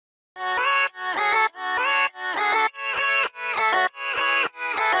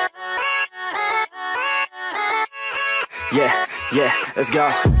yeah, let's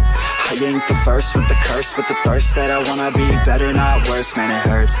go. I ain't the first with the curse, with the thirst that I wanna be better, not worse, man it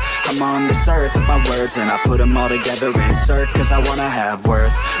hurts. I'm on this earth with my words and I put them all together, insert, cause I wanna have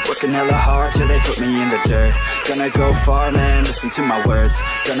worth. Working hella hard till they put me in the dirt. Gonna go far, man, listen to my words.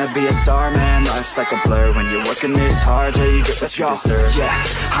 Gonna be a star, man, life's like a blur. When you're working this hard, yeah, you get what you deserve. Yeah,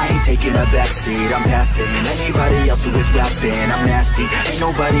 I ain't taking a backseat, I'm passing anybody else who is rapping. I'm nasty, ain't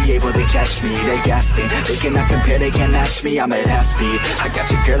nobody able to catch me. They gasping, they cannot compare, they can't match me. I'm at half speed, I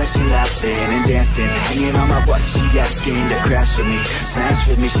got your girl and she laughing and dancing, hanging on my butt, she asking to crash with me. Smash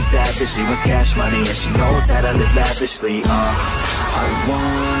with me, she savage, she wants cash money and she knows that I live lavishly. I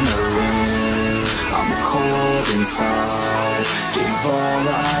wanna live, I'm cold inside. Give all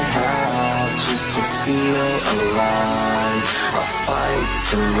I have just to feel alive. I fight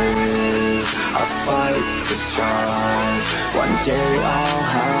to live, I fight to strive. One day I'll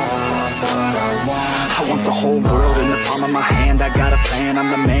have what I want. I want the whole world in the palm of my hand. I got a plan, I'm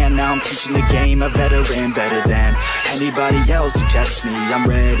the man. Now I'm teaching the game, a veteran, better than anybody else who tests me. I'm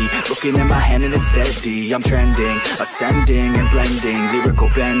ready, looking at my hand and it's steady. I'm trending, ascending and blending, lyrical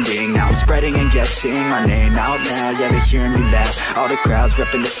bending. Now I'm spreading and getting my name out now. Yeah, they're hearing me laugh, all the crowds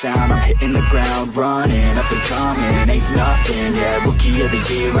repping the sound. I'm hitting the ground, running, up and coming, ain't nothing. Yeah, rookie of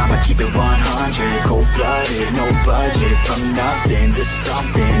the year, I'ma keep it 100. Cold-blooded, no budget, from nothing to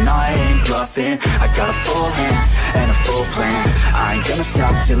something. I ain't bluffing, I got a full hand and a full plan. I ain't gonna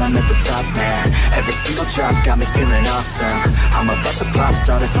stop till I'm at the top, man. Every single drop got me feeling awesome. I'm about to pop,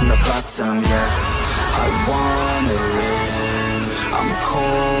 started from the bottom, yeah. I wanna live, I'm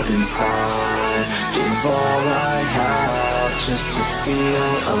cold inside. Give all I have just to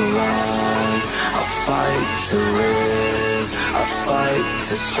feel alive. I fight to live, I fight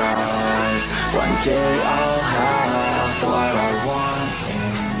to strive. One day I'll have what I want.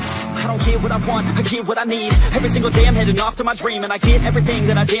 I don't get what I want, I get what I need. Every single day I'm heading off to my dream, and I get everything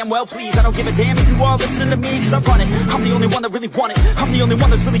that I damn well please. I don't give a damn if you all listening to me, cause I run it. I'm the only one that really want it, I'm the only one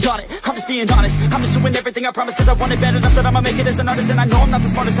that's really on it. I'm just being honest, I'm just doing everything I promise, cause I want it bad enough that I'ma make it as an artist. And I know I'm not the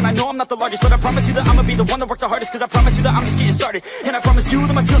smartest, and I know I'm not the largest, but I promise you that I'ma be the one that worked the hardest. Cause I promise you that I'm just getting started, and I promise you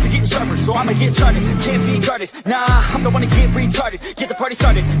that my skills are getting sharper. So I'ma get charted, can't be guarded. Nah, I'm the one to get retarded. Get the party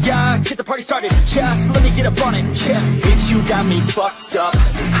started, yeah, get the party started. Yeah, so let me get up on it, yeah. Bitch, you got me fucked up,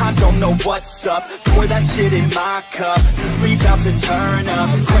 I don't know what's up. Pour that shit in my cup, we bout to turn up.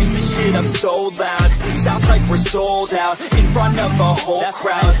 Crank this shit up so loud, sounds like we're sold out. In front of a whole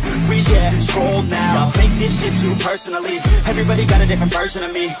crowd, we lose control now. I'll take this shit too personally. Everybody got a different version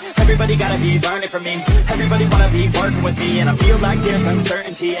of me, everybody gotta be learning from me. Everybody wanna be working with me, and I feel like there's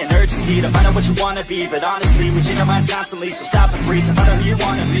uncertainty and urgency to find out what you wanna be. But honestly, we change our minds constantly, so stop and breathe and find out who you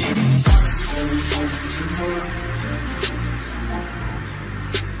wanna be.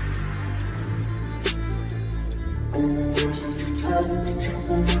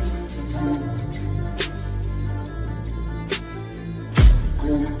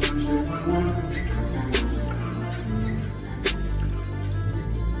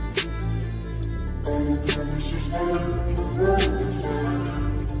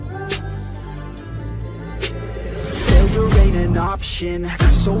 Failure ain't an option,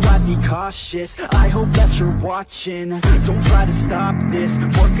 so I'd be cautious. I hope that you're watching. Don't try to stop this,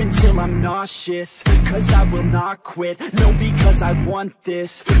 work until I'm nauseous. Cause I will not quit, no, because I want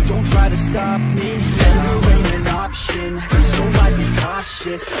this. Don't try to stop me, failure ain't an option, so I'd be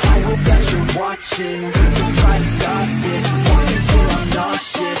cautious. I hope that you're watching. Don't try to stop this, work until I'm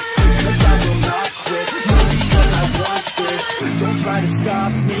nauseous. Cause I will not quit, no, because I want this. Don't try to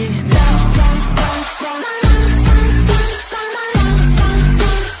stop me now.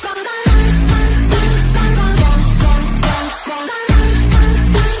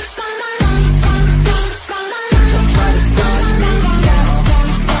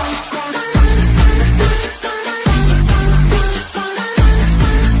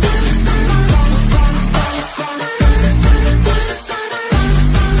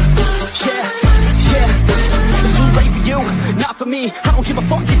 I don't give a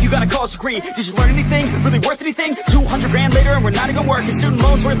fuck if you got a college degree. Did you learn anything? Really worth anything? 200 grand later and we're not even working. Student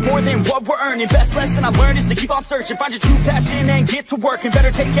loans worth more than what we're earning. Best lesson I learned is to keep on searching. Find your true passion and get to work. And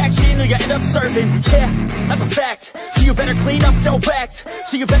better take action or you end up serving. Yeah, that's a fact. So you better clean up your act.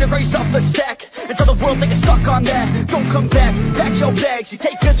 So you better grab yourself a sack and tell the world they can suck on that. Don't come back, pack your bags. You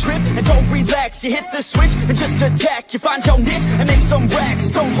take a trip and don't relax. You hit the switch and just attack. You find your niche and make some racks.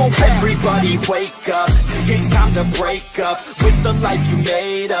 Don't hold back. Everybody wake up, it's time to break up with the life you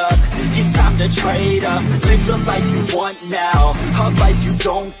made up. It's it's time to trade up. Live the life you want now, a life you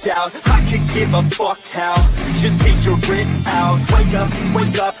don't doubt. I could give a fuck how, just figure it out.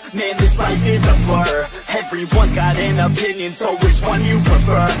 Wake up, man, this life is a blur. Everyone's got an opinion, so which one you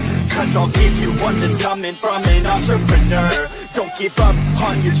prefer? Cause I'll give you one that's coming from an entrepreneur. Don't give up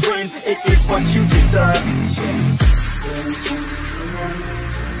on your dream, it is what you deserve.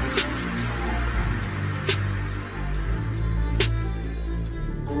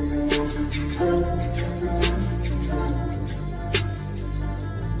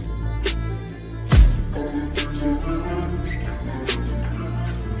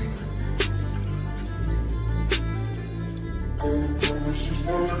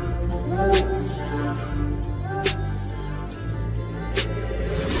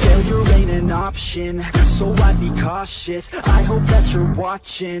 Failure ain't an option, so I'd be cautious. I hope that you're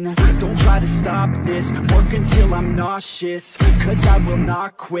watching. Don't try to stop this, work until I'm nauseous. Cause I will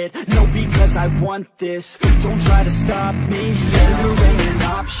not quit, no, because I want this. Don't try to stop me, failure ain't an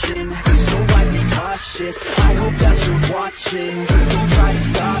option, so I'd be cautious. I hope that you're watching. Don't try to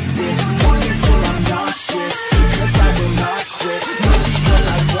stop this, work until I'm nauseous. Cause I will not quit, no, because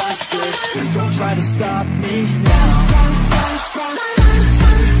I want this. Don't try to stop me now.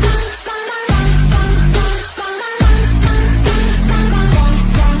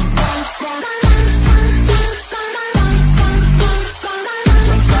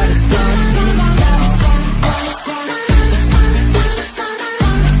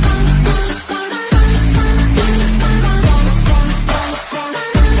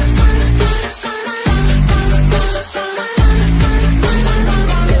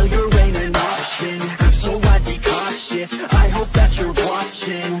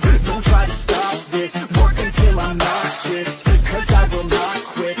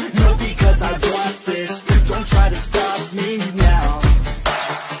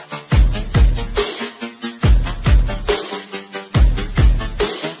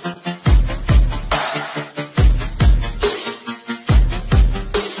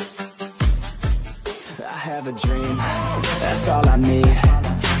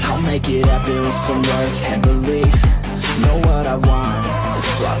 Some work and belief, know what I want,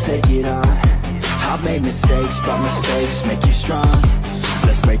 so I'll take it on. I've made mistakes, but mistakes make you strong.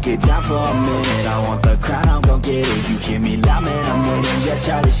 Let's break it down for a minute. I want the crown, I'm gon' get it. You hear me loud, man, I'm winning. Yeah,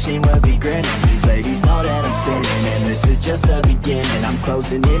 Charlie Sheen will be grinning. These ladies know that I'm sinning, and this is just the beginning. I'm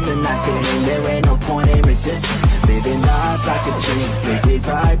closing in the night inning. There ain't no point in resisting. Living life like a dream, live it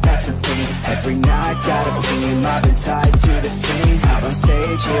right, that's the thing. Every night, got a team, I've been tied to the scene. Out on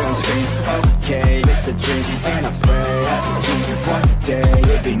stage, here on screen. Okay, it's a dream, and I pray as a team. One day,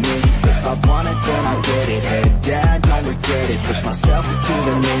 it'll be me. If I want it, then I'll get it. Head down, don't regret it. Push myself to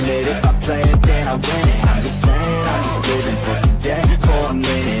the limit. If I play it, then I win it. I'm just saying, I'm just living for today. For a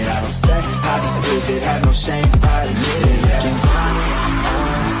minute, I don't stay, I just lose it. Have no shame, I admit it. Looking right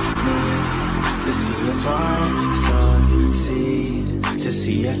at me to see if I succeed, to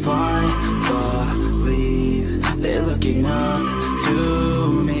see if I believe. They're looking up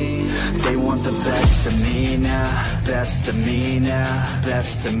to me. They want the best of me now, best of me now,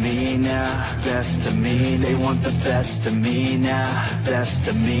 best of me now, best of me. They want the best of me now, best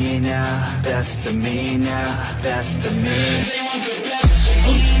of me now, best of me now, best of me. They want the best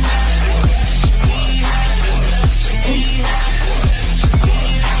of me now.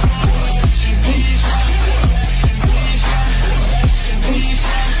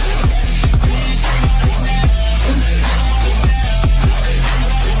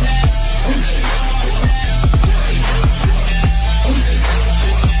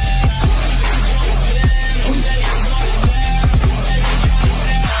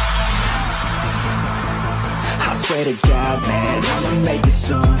 Swear to God, man, I'ma make it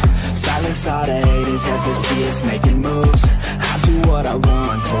soon. Silence all the haters as they see us making moves. I do what I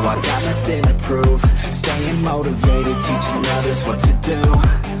want, so I got nothing to prove. Staying motivated, teaching others what to do.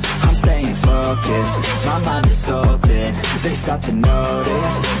 I'm staying focused, my mind is open. They start to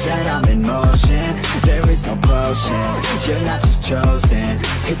notice that I'm in motion. There is no potion, you're not just chosen.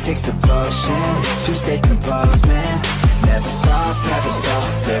 It takes devotion to stay composed, man. Never stop,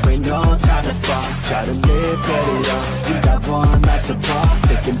 there ain't no time to fall. Try to live, get it all, you got one life to ball.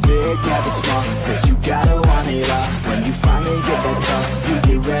 Thinking big, never small, cause you gotta want it all. When you finally get that call, you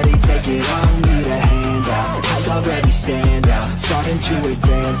get ready, take it on. Need a hand out, I already stand out. Starting to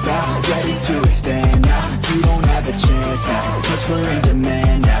advance now, ready to expand now. You don't have a chance now, cause we're in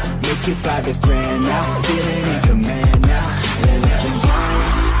demand now. Make it by the grand now, feeling in command now. They're looking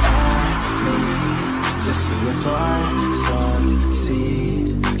right at me to see if I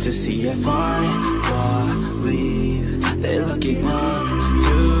succeed, to see if I believe. They're looking up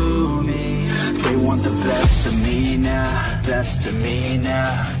to me. want the best of me now, best of me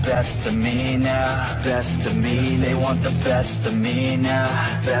now, best of me now, best of me. They want the best of me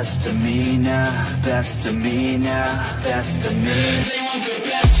now, best of me now, best of me now, best of me. They want the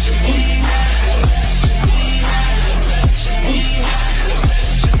best of me now.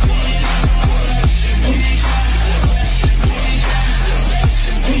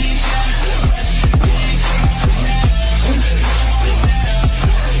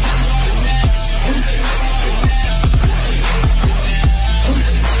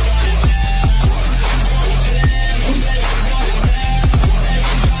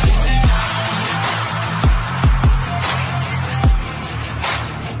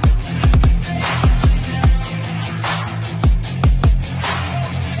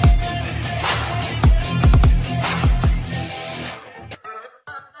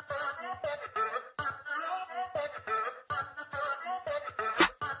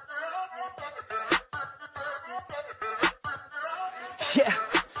 Yeah,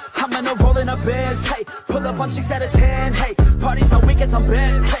 I'm in a rolling a biz, hey, pull up on 6 out of 10, hey, parties on weekends I'm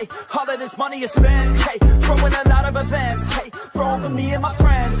bent, hey, all of this money is spent, hey, throwing a lot of events, hey, throwing for me and my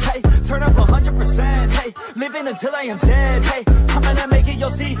friends, hey, turn up 100%, hey, living until I am dead, hey, I'm gonna make it, you'll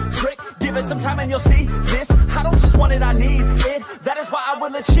see, trick, give it some time and you'll see, this, I don't just want it, I need it, that is why I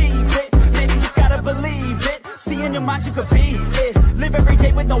will achieve it, maybe you just gotta believe it, see in your mind you could be it, live every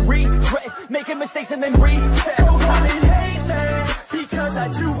day with no regret, making mistakes and then reset, go on and hate that. Cause I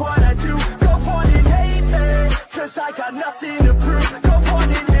do what I do. Go on and hate me, cause I got nothing to prove. Go on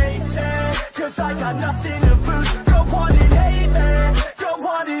and hate me, cause I got nothing to lose. Go on and hate me, go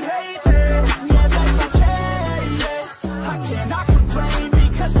on and hate me. Yeah, that's okay, yeah. I cannot complain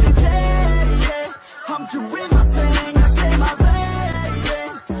because today, yeah, I'm doing my thing, I stay my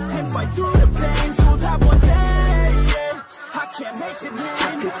lane, and fight through the pain so that one day, yeah, I can't make it name.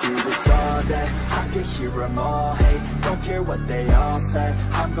 I could do this all day, I could hear them all hate. Don't care what they all say,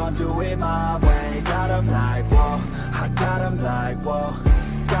 I'm gon' do it my way. Got them like, whoa, I got them like, whoa.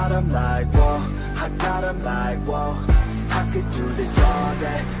 Got them like, whoa, I got them like, whoa. I could do this all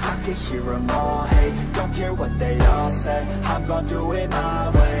day, I could hear them all hate. Don't care what they all say, I'm gon' do it my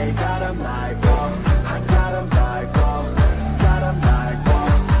way. Got them like, whoa, I got them like, whoa. Got them like, whoa,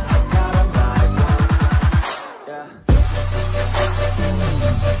 I got them like, whoa. Yeah.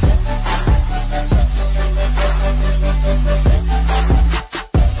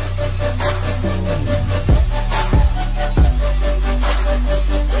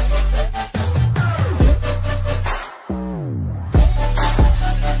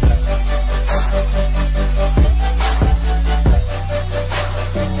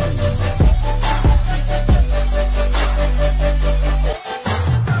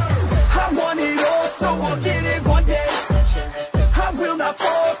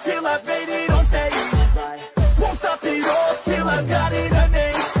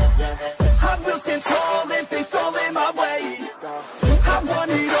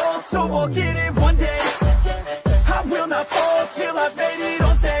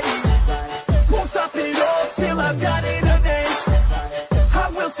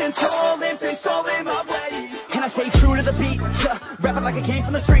 Came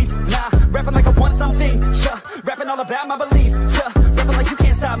from the streets, nah, rapping like I want something, yeah, rapping all about my beliefs, yeah, rapping like you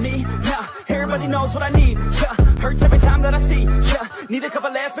can't stop me, nah, everybody knows what I need, yeah, hurts every time that I see, yeah, need a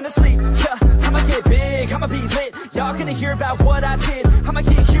couple last minutes sleep, yeah, I'ma get big, I'ma be lit, y'all gonna hear about what I did, I'ma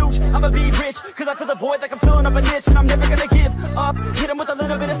get huge, I'ma be rich, cause I feel the void like I'm filling up a niche, and I'm never gonna give up, hit them with a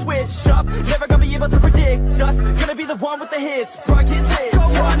little bit of switch up, never gonna be able to predict us, gonna be the one with the hits, bro, I get lit, go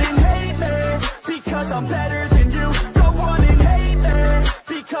on and hate me, because I'm better than you, go on and hate me,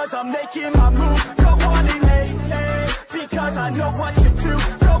 because I'm making my move. Go on and hate me, because I know what to do.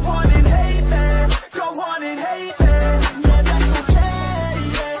 Go on and hate me, go on and hate me. Yeah, that's okay,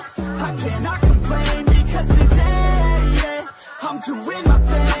 yeah. I cannot complain because today, yeah, I'm doing my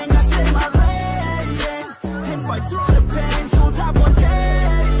thing, I stay my lane, and fight through the pain so that one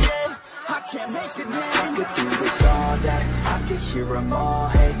day, yeah, I can't make it name. I could do this all day, I could hear them all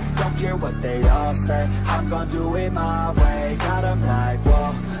hate. Don't care what they all say, I'm gon' do it my way. Got them like,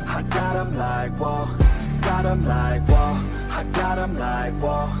 whoa, I got them like, whoa. Got them like, whoa, I got them like,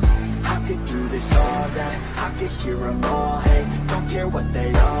 whoa. I could do this all day, I could hear them all hate. Don't care what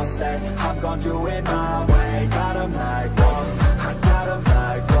they all say, I'm gon' do it my way. Got them like, whoa, I got them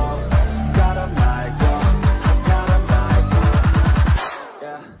like, whoa. Got them like, whoa, I got them like, whoa.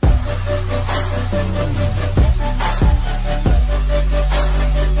 Yeah.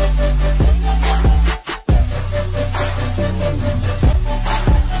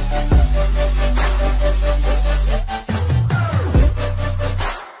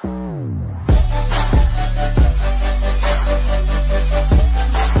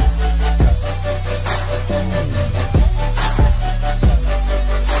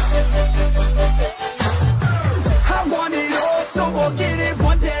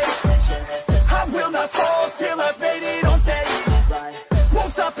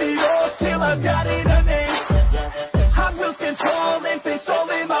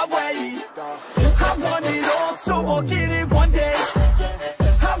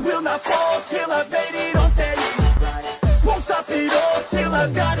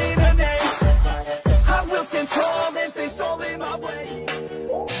 I've got it in me. I will stand tall and face all in my way.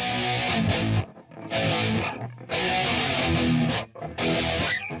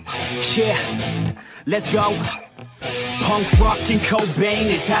 Yeah, let's go. Punk rock and Cobain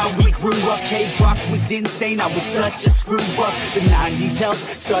is how we grew up. K-Rock was insane, I was such a screw up. The 90s held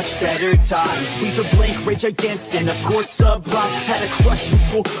such better times. Weezer, Blink, Rage Against, and of course Sublime. Had a crush in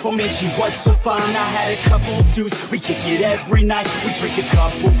school, oh man she was so fine. I had a couple dudes, we kick it every night. We drink a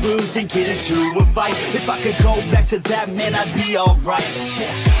couple brews and get into a fight. If I could go back to that, man, I'd be alright.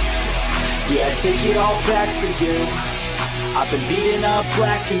 Yeah, I'd take it all back for you. I've been beating up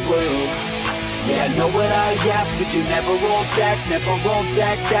black and blue. Yeah, I know what I have to do. Never roll back,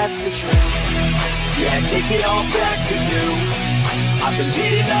 that's the truth. Yeah, take it all back for you. I've been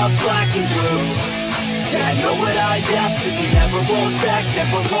beating up black and blue. Yeah, I know what I have to do. Never roll back,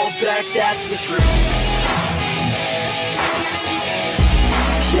 that's the truth.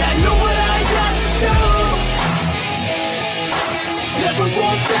 Yeah, I know what I have to do. Never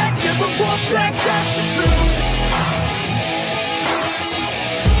roll back, that's the truth.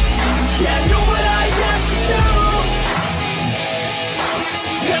 Yeah, I know what I have to do.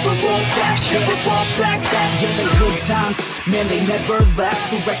 Never walk back, that's the good times, man, they never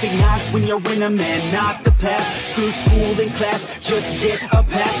last. So recognize when you're in a man, not the past. Screw school and class, just get a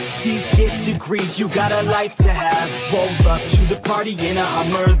pass. C's get degrees, you got a life to have. Roll up to the party in a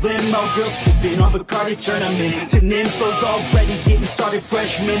Hummer limo. Girls sipping on Bacardi, turn them into nymphos. Already getting started,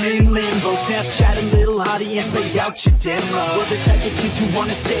 freshmen in limbo. Snapchat a little hottie and play out your demo. We're the type of kids who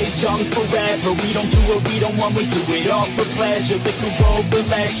wanna stay young forever. We don't do what we don't want, we do it all for pleasure. Liquor over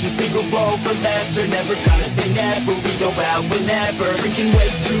lashes, bigger over lesser. Never gonna say never, we go out whenever. Drinking way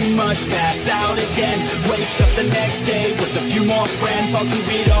too much, pass out again. Wake up the next day with a few more friends. I'll do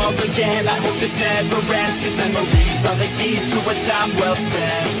it all again, I hope this never ends. Cause memories are the keys to a time well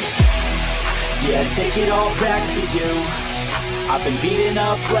spent. Yeah, take it all back for you. I've been beating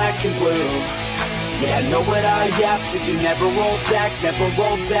up black and blue. Yeah, I know what I have to do. Never roll back,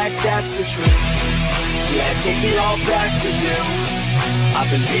 that's the truth. Yeah, take it all back for you. I've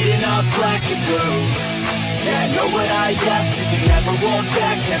been beating up black and blue. Yeah, I know what I have to do. Never roll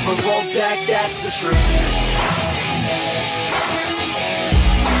back, that's the truth.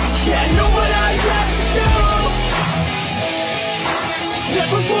 Yeah, I know what I have to do.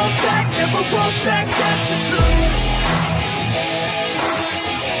 Never roll back, that's the truth.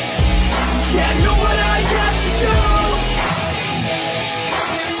 Yeah, I know what I have to do.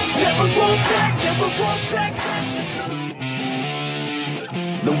 Never roll back, that's the truth.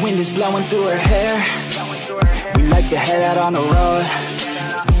 The wind is blowing through her hair. We like to head out on the road.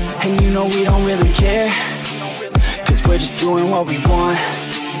 And you know we don't really care, cause we're just doing what we want.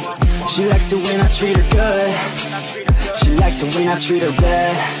 She likes it when I treat her good. She likes it when I treat her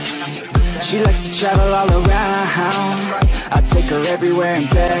bad. She likes to travel all around. I take her everywhere and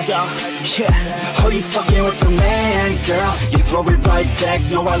back. Yeah, oh, you fucking with the man, girl. You throw it right back,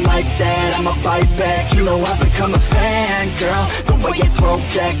 no I like that. I'ma bite back, you know I've become a fan, girl. The way you throw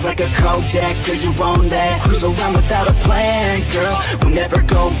back like a Kodak, girl, you own that. Cruise around without a plan, girl. We'll never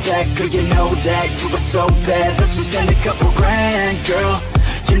go back, girl, you know that. You were so bad, let's just spend a couple grand, girl.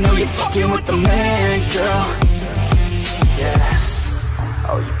 You know you're fucking with the man, girl. Yeah.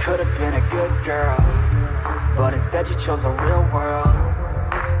 Oh, you could've been a good girl, but instead you chose a real world.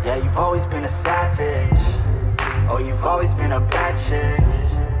 Yeah, you've always been a savage. Oh, you've always been a bad chick.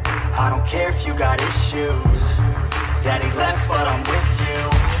 I don't care if you got issues. Daddy left, but I'm with you.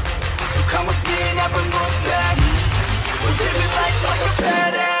 So come with me and never look back. We're living life like a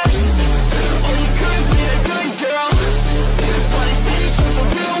badass. Oh, you could've been a good girl, but instead you chose a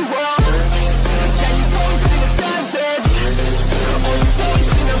real world. Yeah, you've always been a savage. Oh, you've always been a bad chick.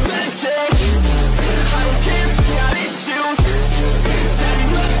 I don't care if you got issues. Daddy left, but I'm with you.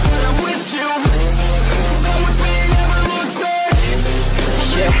 So come with me and never look back.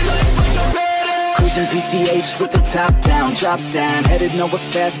 Yeah. Cruising PCH with the top down, drop down. Headed nowhere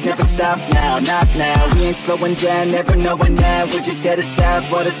fast, never stop now, not now. We ain't slowing down, never knowing now. We're just headed south,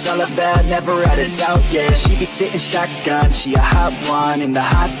 what it's all about, never had a doubt, yeah. She be sitting shotgun, she a hot one. In the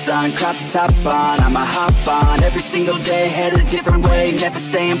hot sun, crop top on, I'ma hop on. Every single day, head a different way. Never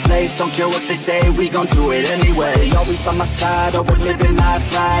stay in place, don't care what they say, we gon' do it anyway. Always by my side, oh we're living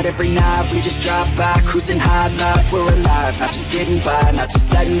life right. Every night, we just drive by, cruising high life. We're alive, not just getting by, not just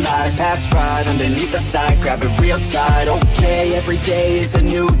letting life pass right underneath the side, grab it real tight. Okay, every day is a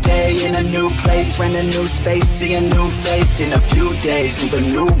new day in a new place, rent a new space, see a new face in a few days. Move a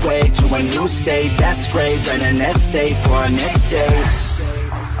new way to a new state, that's great. Rent an estate for our next day.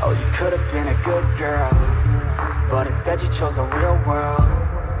 Oh, you could have been a good girl, but instead you chose a real world.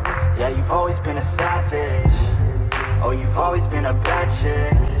 always been a savage. Oh, you've always been a bad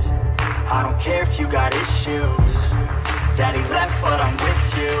chick. I don't care if you got issues. Daddy left, but I'm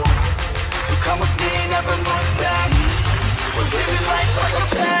with you. So come with me, never look back. We're living life like a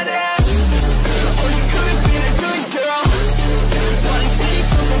badass. Oh, you could have been a good girl, but instead you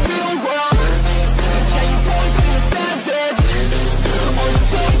took the real world. Yeah, you've always been a savage. Oh,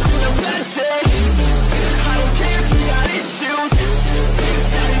 you've always been a bad chick. I don't care if you got issues.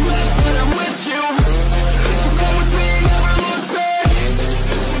 Daddy left, but I'm with you. So come with me, never look back.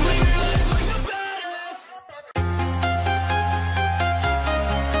 We're living life like a badass.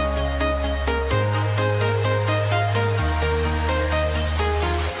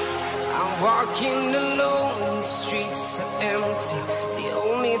 Walking alone, the streets are empty. The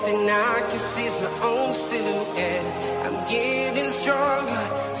only thing I can see is my own silhouette. I'm getting stronger,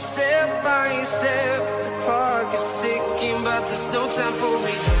 step by step. The clock is ticking, but there's no time for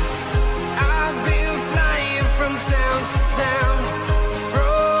reasons. I've been flying from town to town,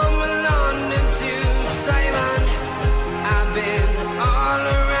 from London to Taiwan. I've been all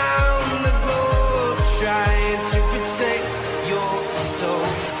around the globe, trying to protect your soul.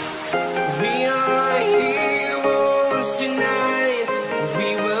 We are heroes tonight. We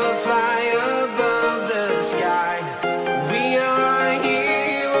will fly above the sky. We are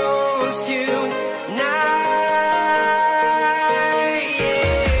heroes tonight.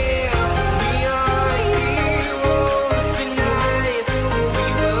 Yeah. We are heroes tonight. We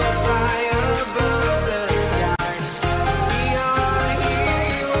will fly above the sky. We are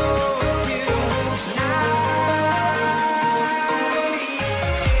heroes tonight.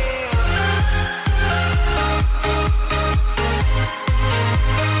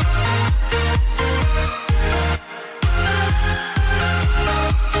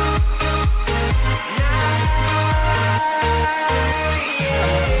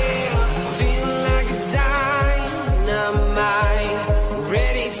 Feel like a dynamite,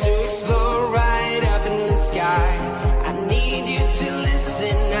 ready to explode right up in the sky. I need you to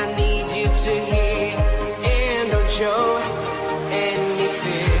listen, I need you to hear, and don't show any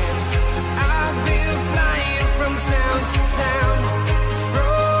fear. I've been flying from town to town,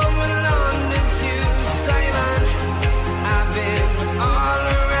 from London to Taiwan. I've been all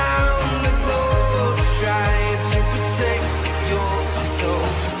around the globe, trying to protect your soul.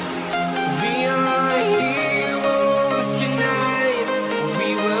 We are heroes tonight. We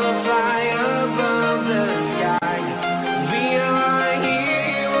will fly above the sky. We are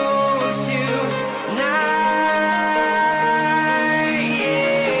heroes tonight.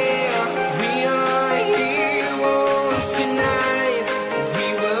 Yeah. We are heroes tonight. We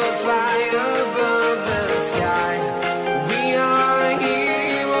will fly above the sky. We are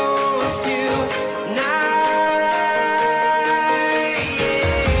heroes tonight.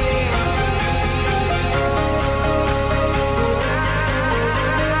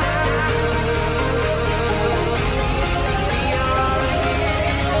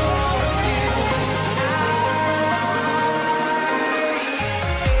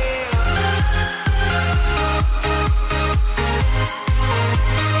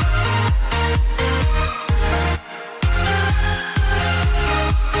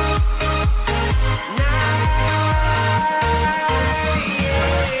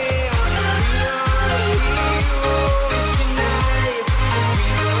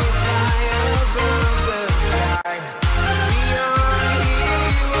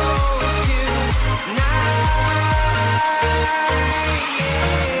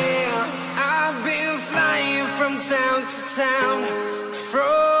 I've been flying from town to town,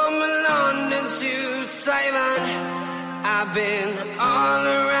 from London to Taiwan. I've been all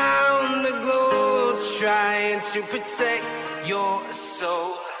around the globe, trying to protect your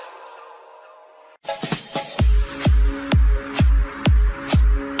soul.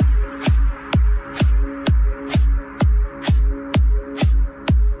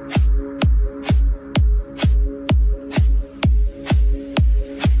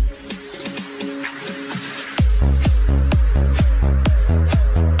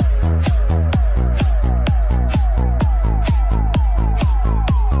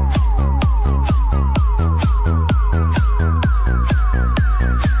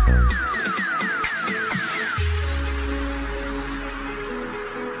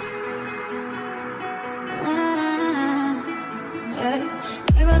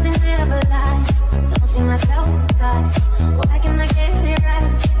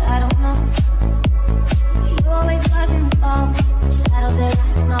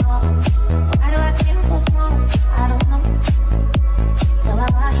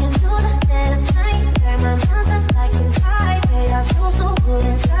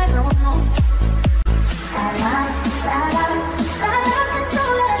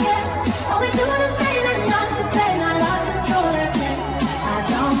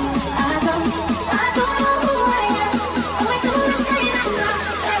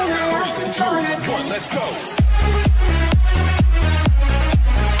 let's go.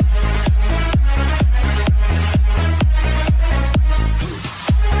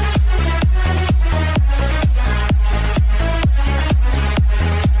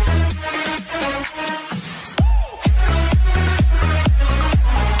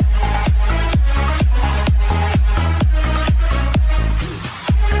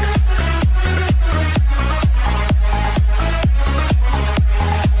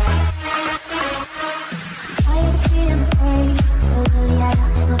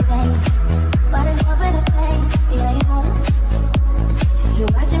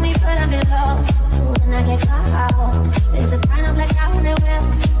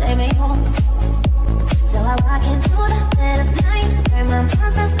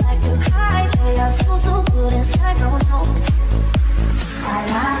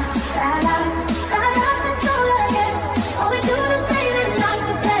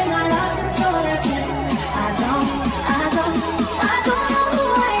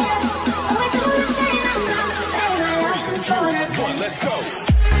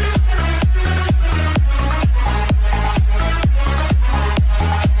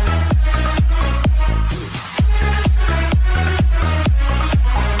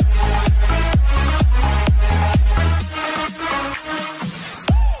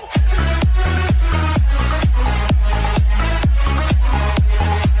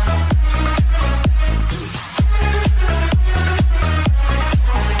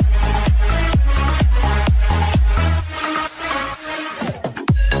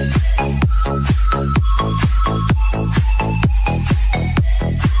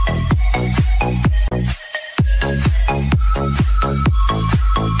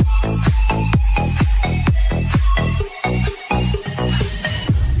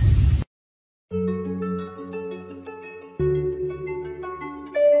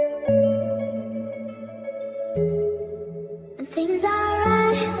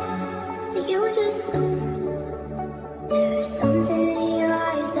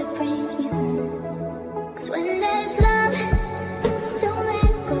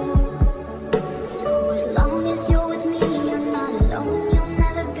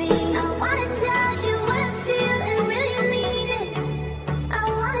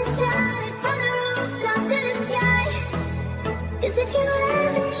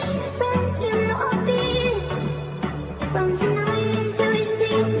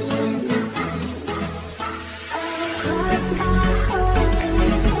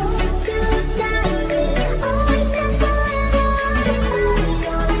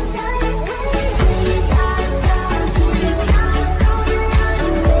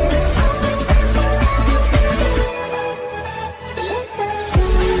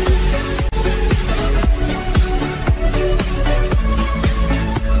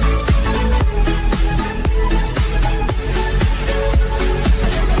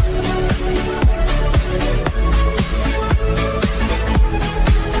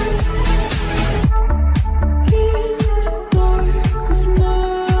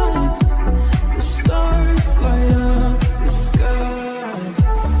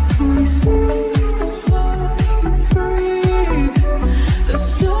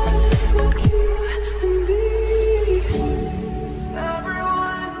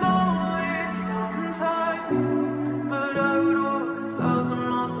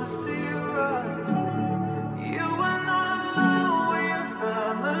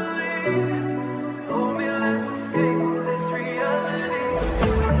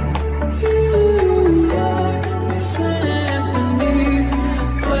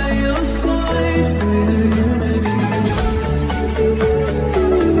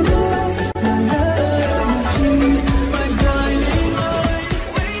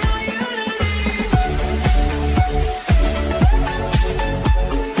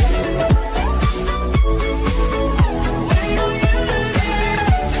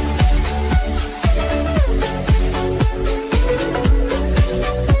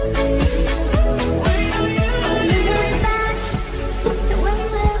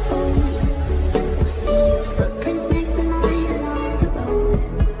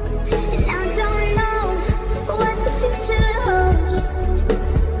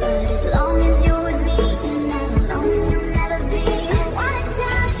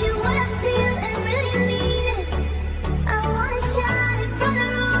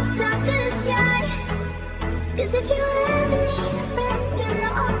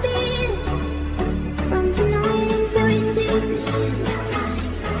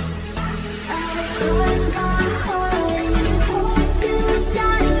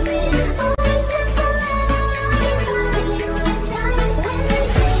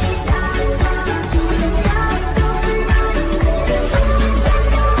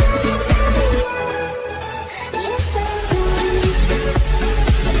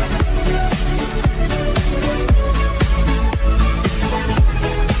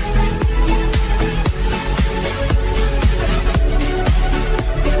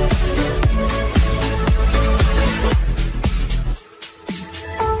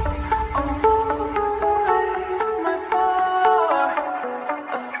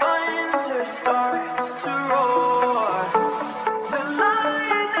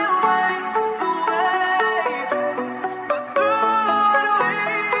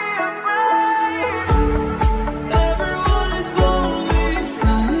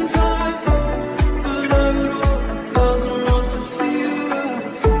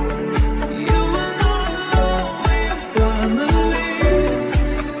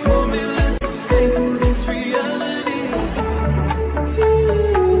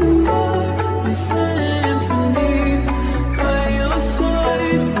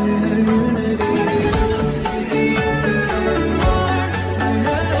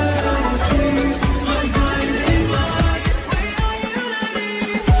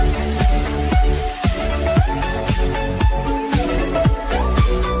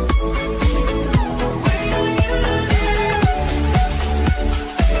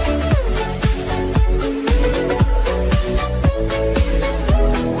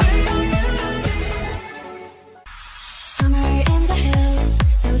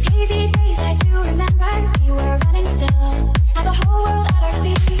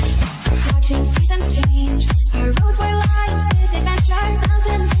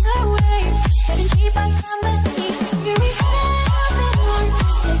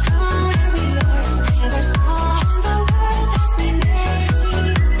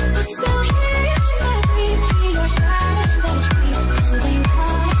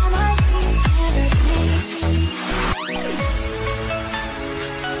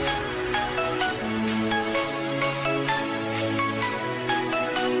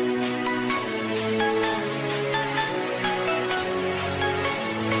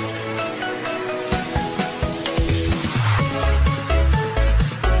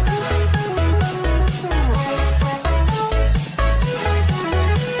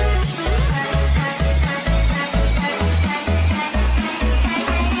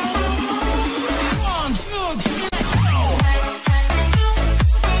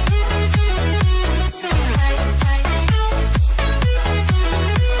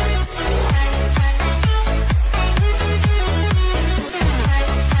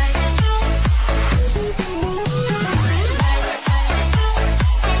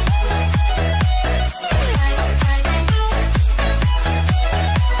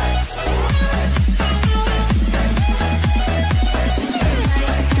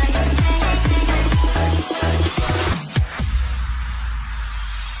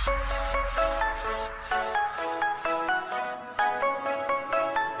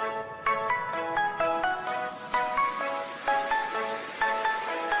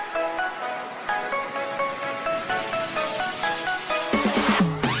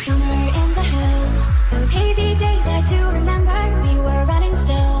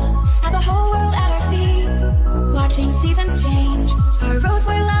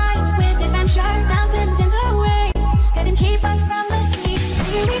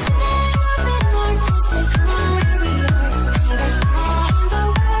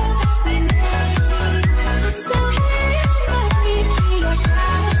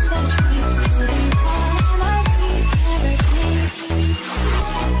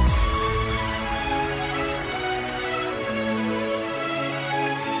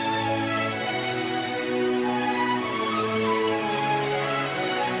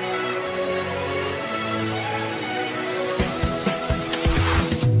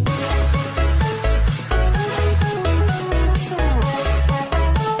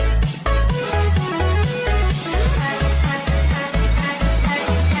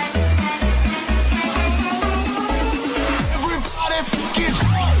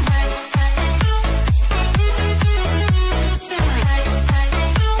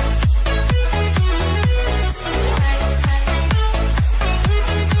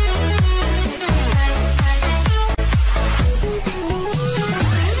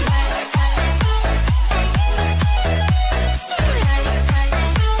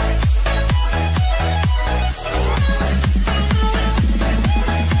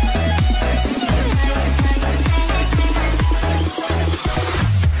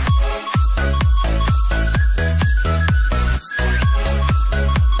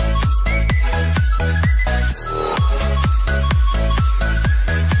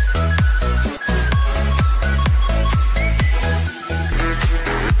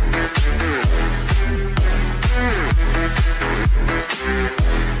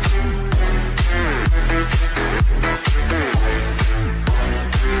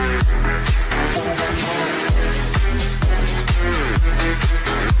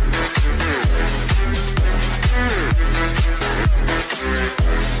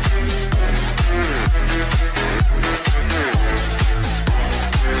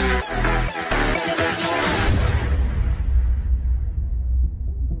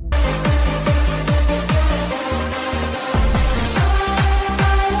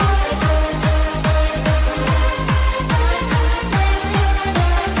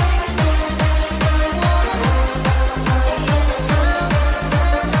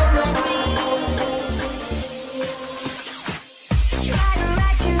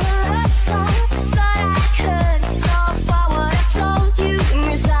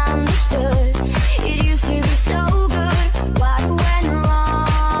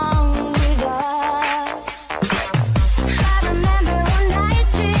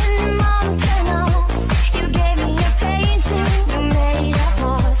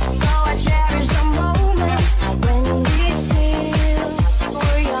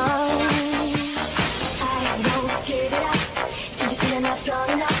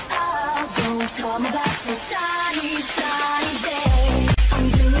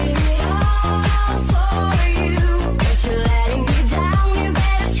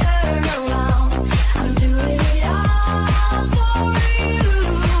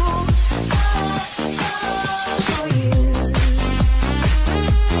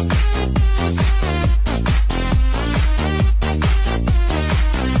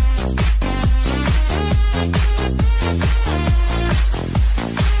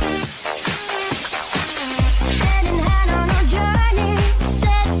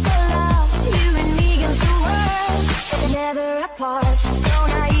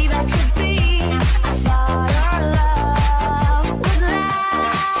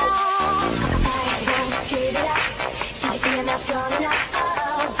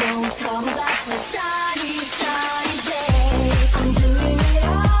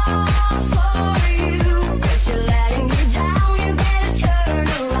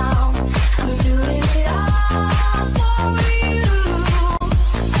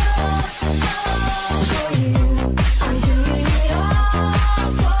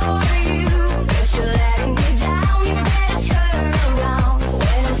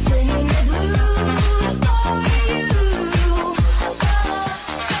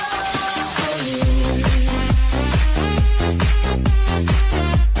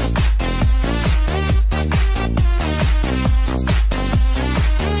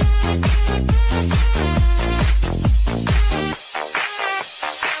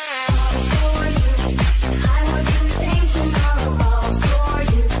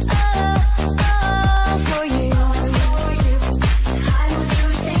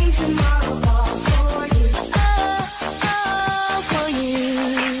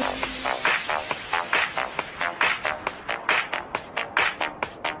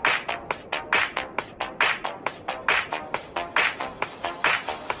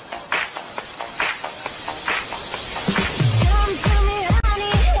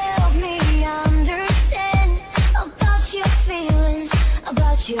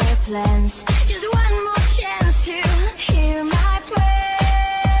 plans. Just one more chance to hear my prayer.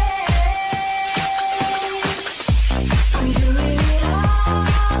 I'm doing it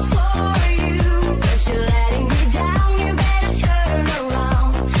all for you, but you're letting me down. You better turn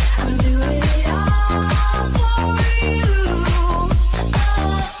around. I'm doing it all for you,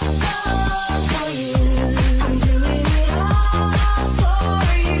 for you. I'm doing it all for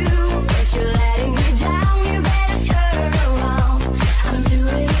you, but you're letting me down. You better turn around. I'm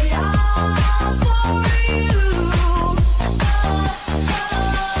doing it all for you,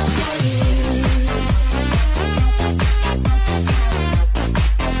 for you.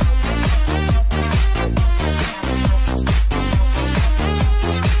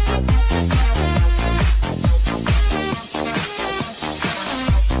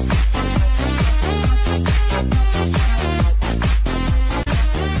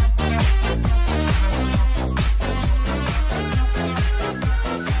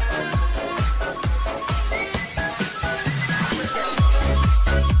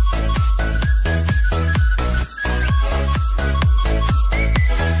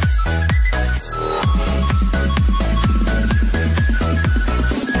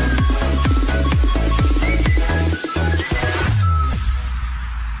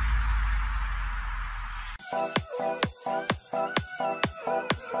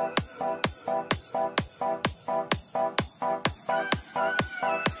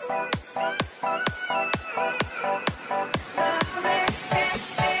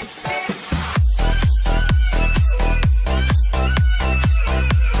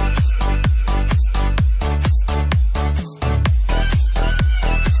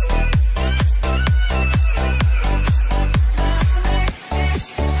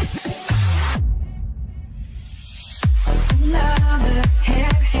 Love, the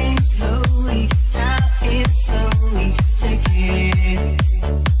hair hangs slowly down.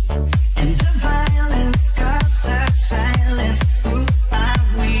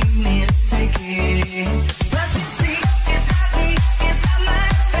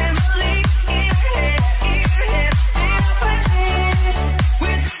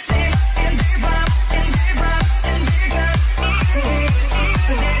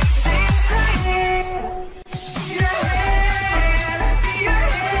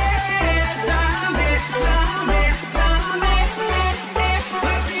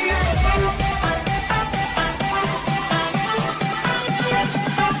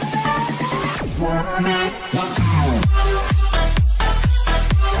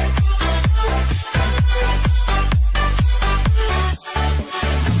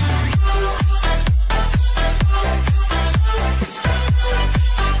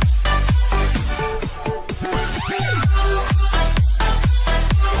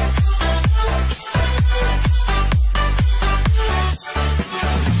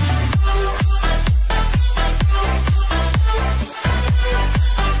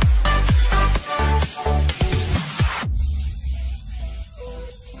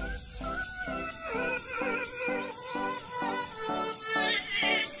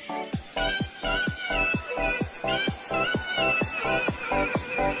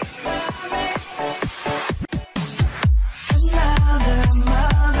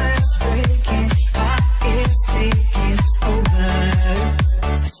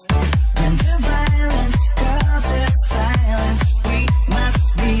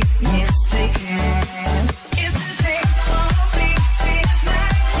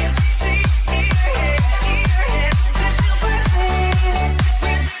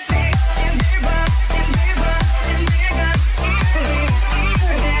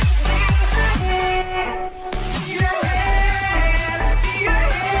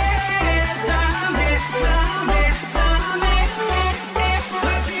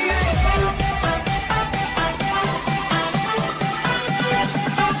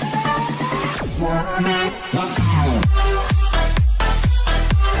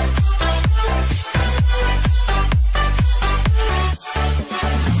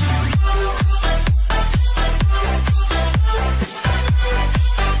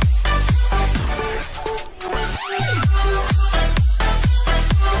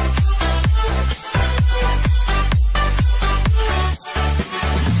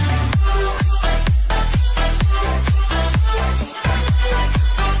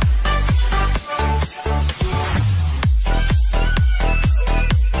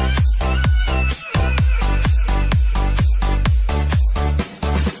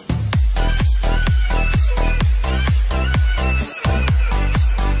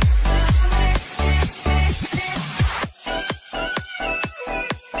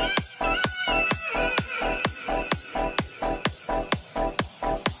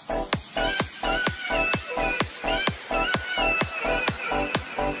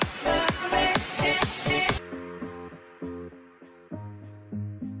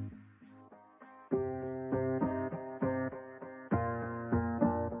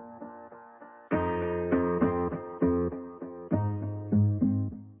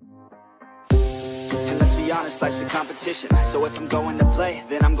 honest, life's a competition. So if I'm going to play,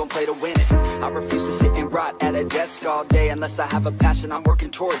 then I'm gonna play to win it. I refuse to sit and rot at a desk all day unless I have a passion I'm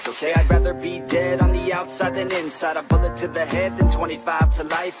working towards, okay? I'd rather be dead on the outside than inside. A bullet to the head than 25 to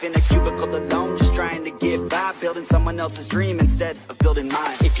life in a cubicle alone, just trying to get by, building someone else's dream instead of building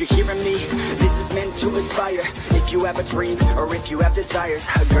mine. If you're hearing me, this is meant to inspire. If you have a dream or if you have desires,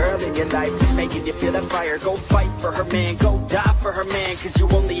 a girl in your life is making you feel that fire. Go fight for her man, go die for her man, cause you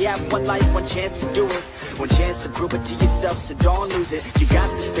only have one life, one chance to do it, one chance to prove it to yourself, so don't lose it. You got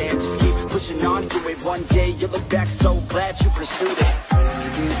this, fam, just keep pushing on through it. One day you'll look back so glad you pursued it.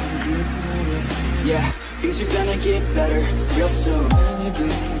 Yeah, things are gonna get better real soon.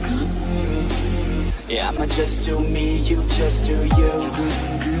 Yeah, I'ma just do me, you just do you.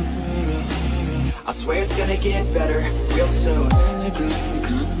 I swear it's gonna get better real soon.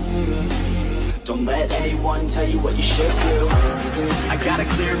 Don't let anyone tell you what you should do. I got a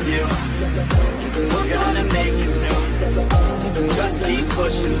clear view, we're gonna make it soon. Just keep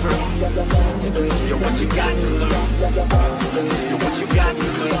pushing through. You're what you got to lose. You're what you got to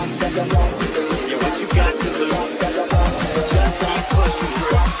lose. You're what you got to lose. Just keep pushing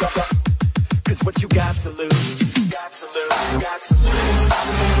through. Cause what you got to lose, got to lose, got to lose,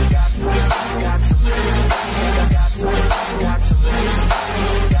 got to lose, got to lose, got to lose, got to lose,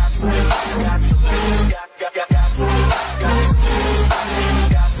 got to lose, got to lose, got to lose,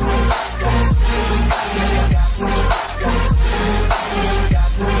 got to lose, got to lose, got to lose, got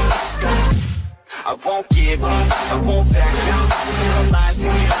to lose. I won't give up, I won't back down. The lines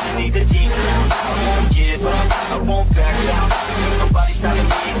is underneath the deep ground. I won't give up, I won't back down. Nobody's stopping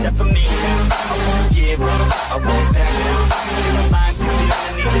me except for me now. I won't give up, I won't back down. The lines is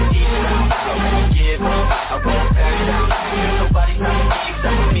underneath the deep ground. I won't give up, I won't back down. Nobody's stopping me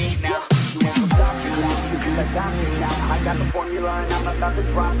except for me now. You won't stop me now, because I got this now. I got the formula and I'm about to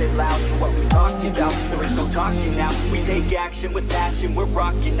drop it loud. So what we talking about? There is no talking now. We take action with passion, we're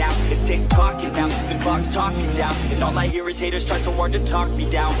rocking now. It's tick-tocking now, the clock's talking down. And all I hear is haters try so hard to talk me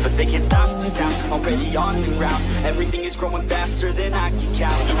down, but they can't stop the sound, already on the ground. Everything is growing faster than I can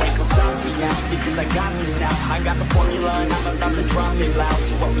count. You ain't gon' stop me now, because I got this now. I got the formula and I'm about to drop it loud.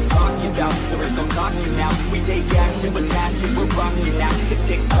 So what we talking about? There is no talking now. We take action with passion, we're rocking now. It's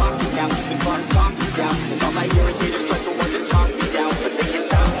tick-tocking now, the clock's talking down. And all I hear is haters try so hard to talk me down, but they can't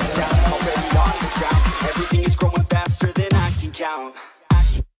stop the sound, already on the ground. Everything is growing faster than I can count.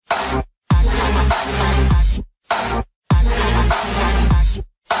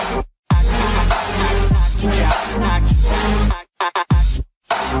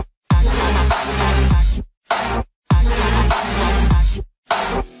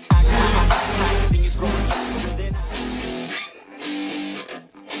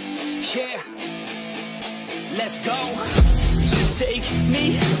 Yeah, let's go. Just take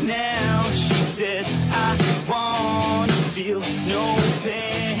me now. She said I wanna feel no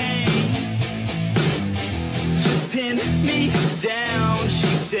pain. Just pin me down. She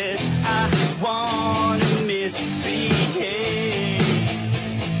said I wanna misbehave.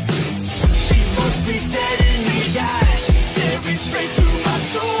 She looks me dead in the eyes. She's staring straight through my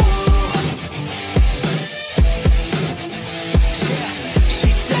soul.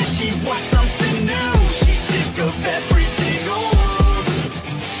 She wants something new, she's sick of everything old.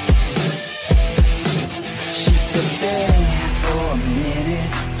 She said stay for a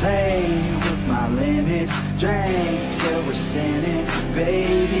minute, play with my limits, drink till we're sinning,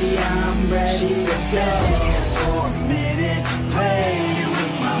 baby I'm ready. She said stay for a minute, play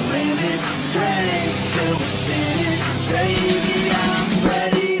with my limits, drink till we're sinning, baby I'm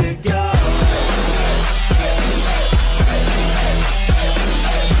ready to go.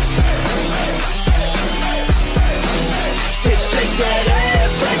 Shake that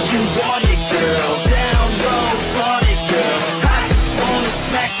ass like you want it, girl. Down low, flaunt it, girl. I just wanna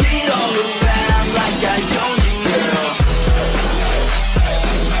smack it all around like I own it, girl.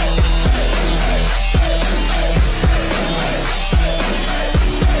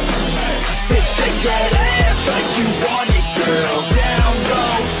 Say, shake that ass like you want it, girl. Down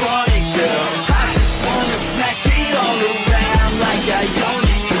low, flaunt it, girl. I just wanna smack it all around like I own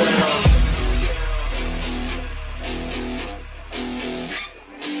it, girl.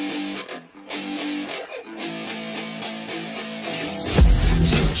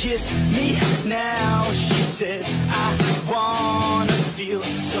 Kiss me now, she said I wanna feel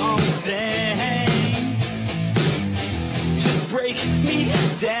something. Just break me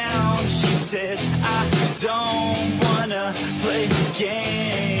down, she said I don't wanna play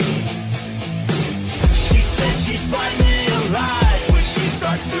games. She said she's finally alive when she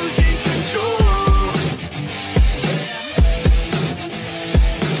starts losing control.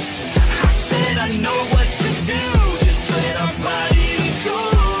 I said I know what to do.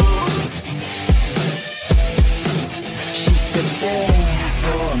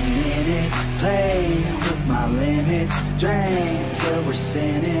 we're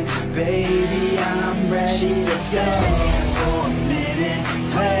sinning. Baby, I'm ready. She said stay for a minute,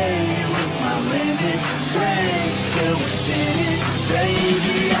 play with my limits, drink till we're sinning.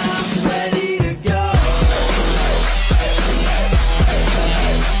 Baby, I'm ready to go.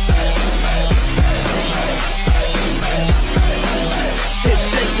 Sit,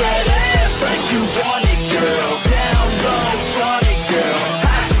 shake that ass like you want it, girl. Down low, front it, girl.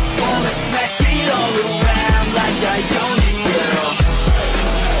 I just wanna smack it all around like I own it, girl.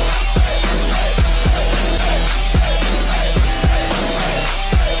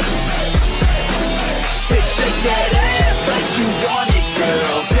 Sit, shake that ass like you want it,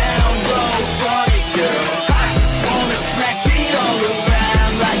 girl. Down low, front it, girl. I just wanna smack it all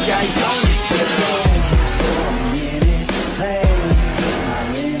around like I own it, girl. For a minute, play with my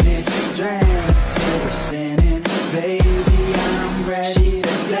limits, drink till we're sinning. Baby, I'm ready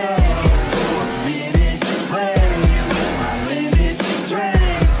to stay. For a minute, play with my limits,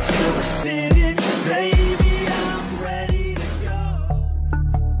 drink till we're sinning. Baby, I'm ready to go.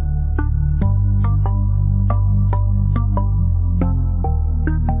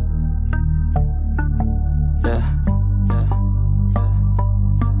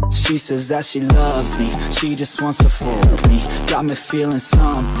 She says that she loves me, she just wants to fuck me. Got me feeling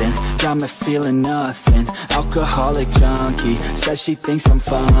something, got me feeling nothing. Alcoholic junkie, says she thinks I'm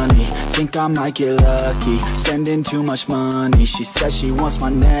funny. Think I might get lucky, spending too much money. She says she wants my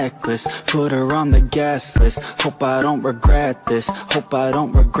necklace, put her on the guest list. Hope I don't regret this, hope I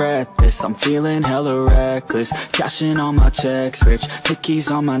don't regret this. I'm feeling hella reckless, cashing all my checks rich.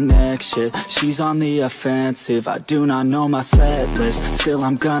 Hickeys on my neck, shit, she's on the offensive. I do not know my set list, still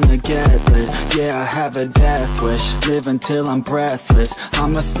I'm gonna get lit. Yeah, I have a death wish, live until I'm breathless.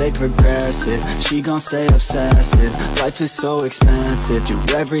 I'ma stay progressive, she gon' stay obsessive. Life is so expensive, do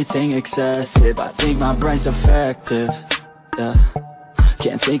everything excessive. I think my brain's defective, yeah.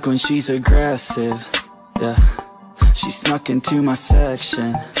 Can't think when she's aggressive, yeah. She snuck into my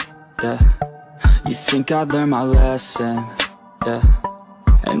section, yeah. You think I'd learn my lesson, yeah.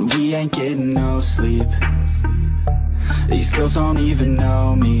 And we ain't getting no sleep. These girls don't even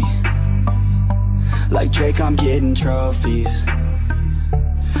know me. Like Drake, I'm getting trophies.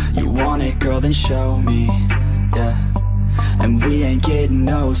 You want it, girl, then show me, yeah. And we ain't getting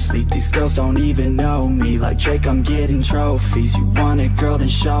no sleep. These girls don't even know me. Like Drake, I'm getting trophies. You want it, girl, then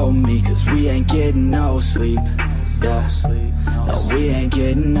show me. Cause we ain't getting no sleep, yeah. No, we ain't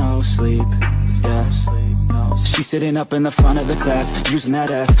getting no sleep, yeah. She's sitting up in the front of the class, using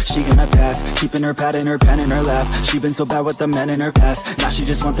that ass, she gonna pass. Keeping her pad and her pen in her lap. She been so bad with the men in her past. Now she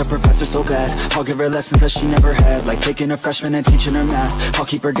just want the professor so bad. I'll give her lessons that she never had, like taking a freshman and teaching her math. I'll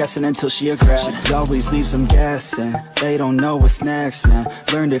keep her guessing until she a grad. She always leaves them guessing, they don't know what's next, man.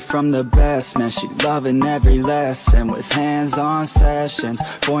 Learned it from the best, man. She loving every lesson, with hands-on sessions,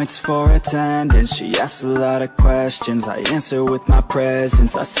 points for attendance. She asks a lot of questions, I answer with my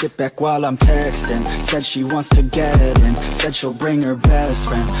presence. I sit back while I'm texting, said she wants to get in, said she'll bring her best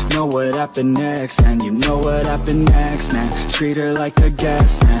friend. Know what happened next, man, you know what happened next, man. Treat her like a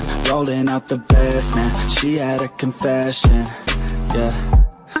guest, man, rolling out the best, man. She had a confession, yeah.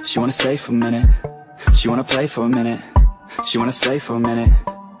 She wanna stay for a minute, she wanna play for a minute, she wanna stay for a minute.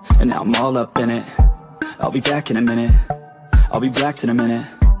 And now I'm all up in it, I'll be back in a minute, I'll be back in a minute,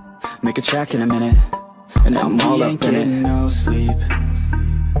 make a track in a minute. And now I'm all up in it. No sleep,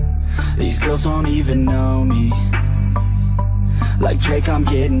 these girls don't even know me. Like Drake, I'm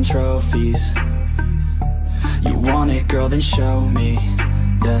getting trophies. You want it, girl, then show me,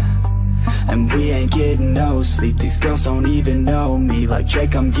 yeah. And we ain't getting no sleep. These girls don't even know me. Like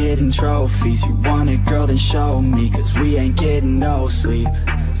Drake, I'm getting trophies. You want it, girl, then show me. Cause we ain't getting no sleep,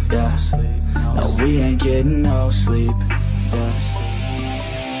 yeah. No, we ain't getting no sleep, yeah.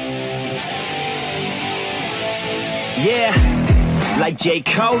 Yeah, like J.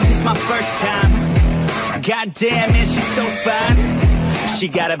 Cole, it's my first time. Goddamn, man, she's so fine. She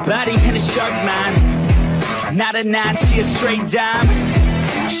got a body and a sharp mind. Not a 9, she a straight dime.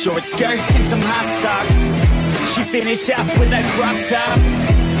 Short skirt and some high socks. She finish off with a crop top.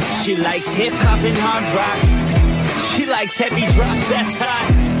 She likes hip-hop and hard rock. She likes heavy drops, that's hot.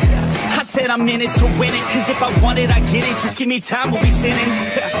 I said I'm in it to win it, cause if I want it, I get it. Just give me time, we'll be sinning.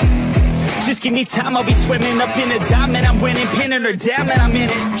 Just give me time, I'll be swimming up in a diamond. I'm winning, pinning her down, and I'm in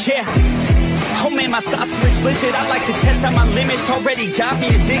it, yeah. Oh man, my thoughts are explicit. I like to test out my limits, already got me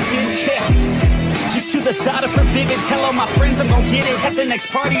addicted, yeah. Just to the thought of her vivid. Tell all my friends I'm gon' get it. At the next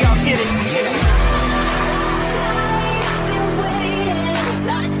party, I'll hit it, yeah.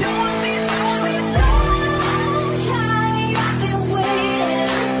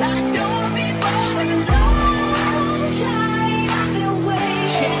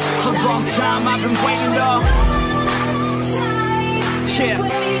 I've been waiting up. Yeah,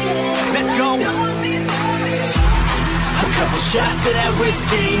 let's go. A couple shots of that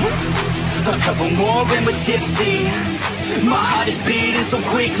whiskey, a couple more and we're tipsy. My heart is beating so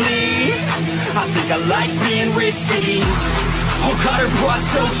quickly, I think I like being risky. Oh God, her boy's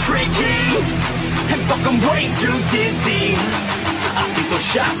so tricky, and fuck, I'm way too dizzy. I think those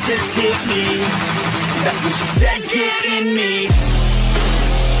shots just hit me, that's when she said get in me.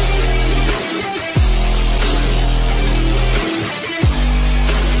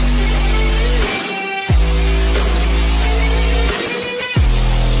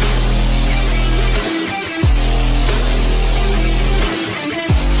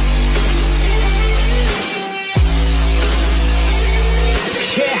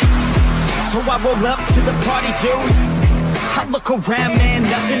 So I roll up to the party, dude. I look around, man,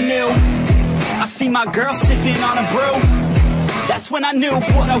 nothing new. I see my girl sipping on a brew. That's when I knew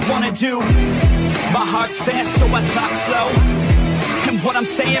what I wanna do. My heart's fast, so I talk slow. And what I'm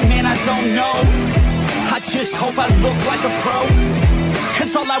saying, man, I don't know. I just hope I look like a pro,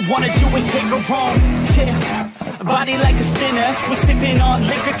 cause all I wanna do is take her home. Yeah, body like a spinner. We're sipping on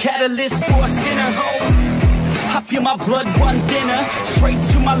liquor, catalyst for a sinner. Oh, I feel my blood run thinner, straight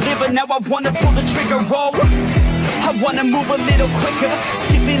to my liver. Now I wanna pull the trigger, roll. I wanna move a little quicker,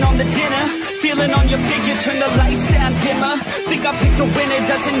 skipping on the dinner, feeling on your figure, turn the lights down dimmer. Think I picked a winner,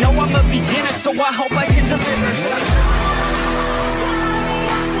 doesn't know I'm a beginner, so I hope I can deliver.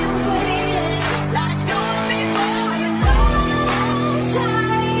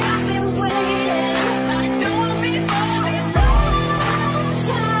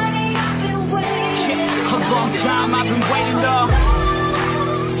 Long time I've been waiting up.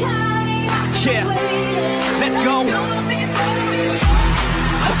 Yeah, let's go.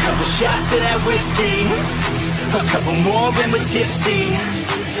 A couple shots of that whiskey, a couple more and we're tipsy.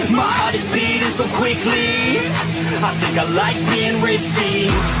 My heart is beating so quickly, I think I like being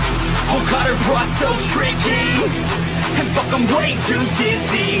risky. Oh God, her boy's so tricky, and fuck, I'm way too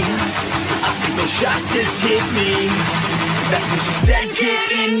dizzy. I think those shots just hit me, that's when she said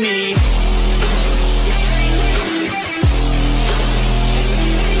get in me.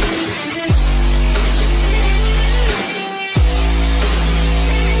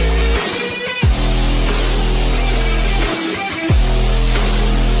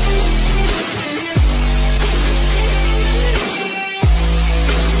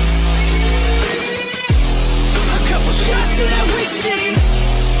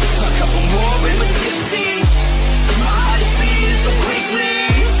 A couple more and we're tipsy. My heart is beating so quickly,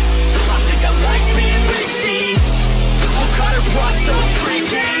 I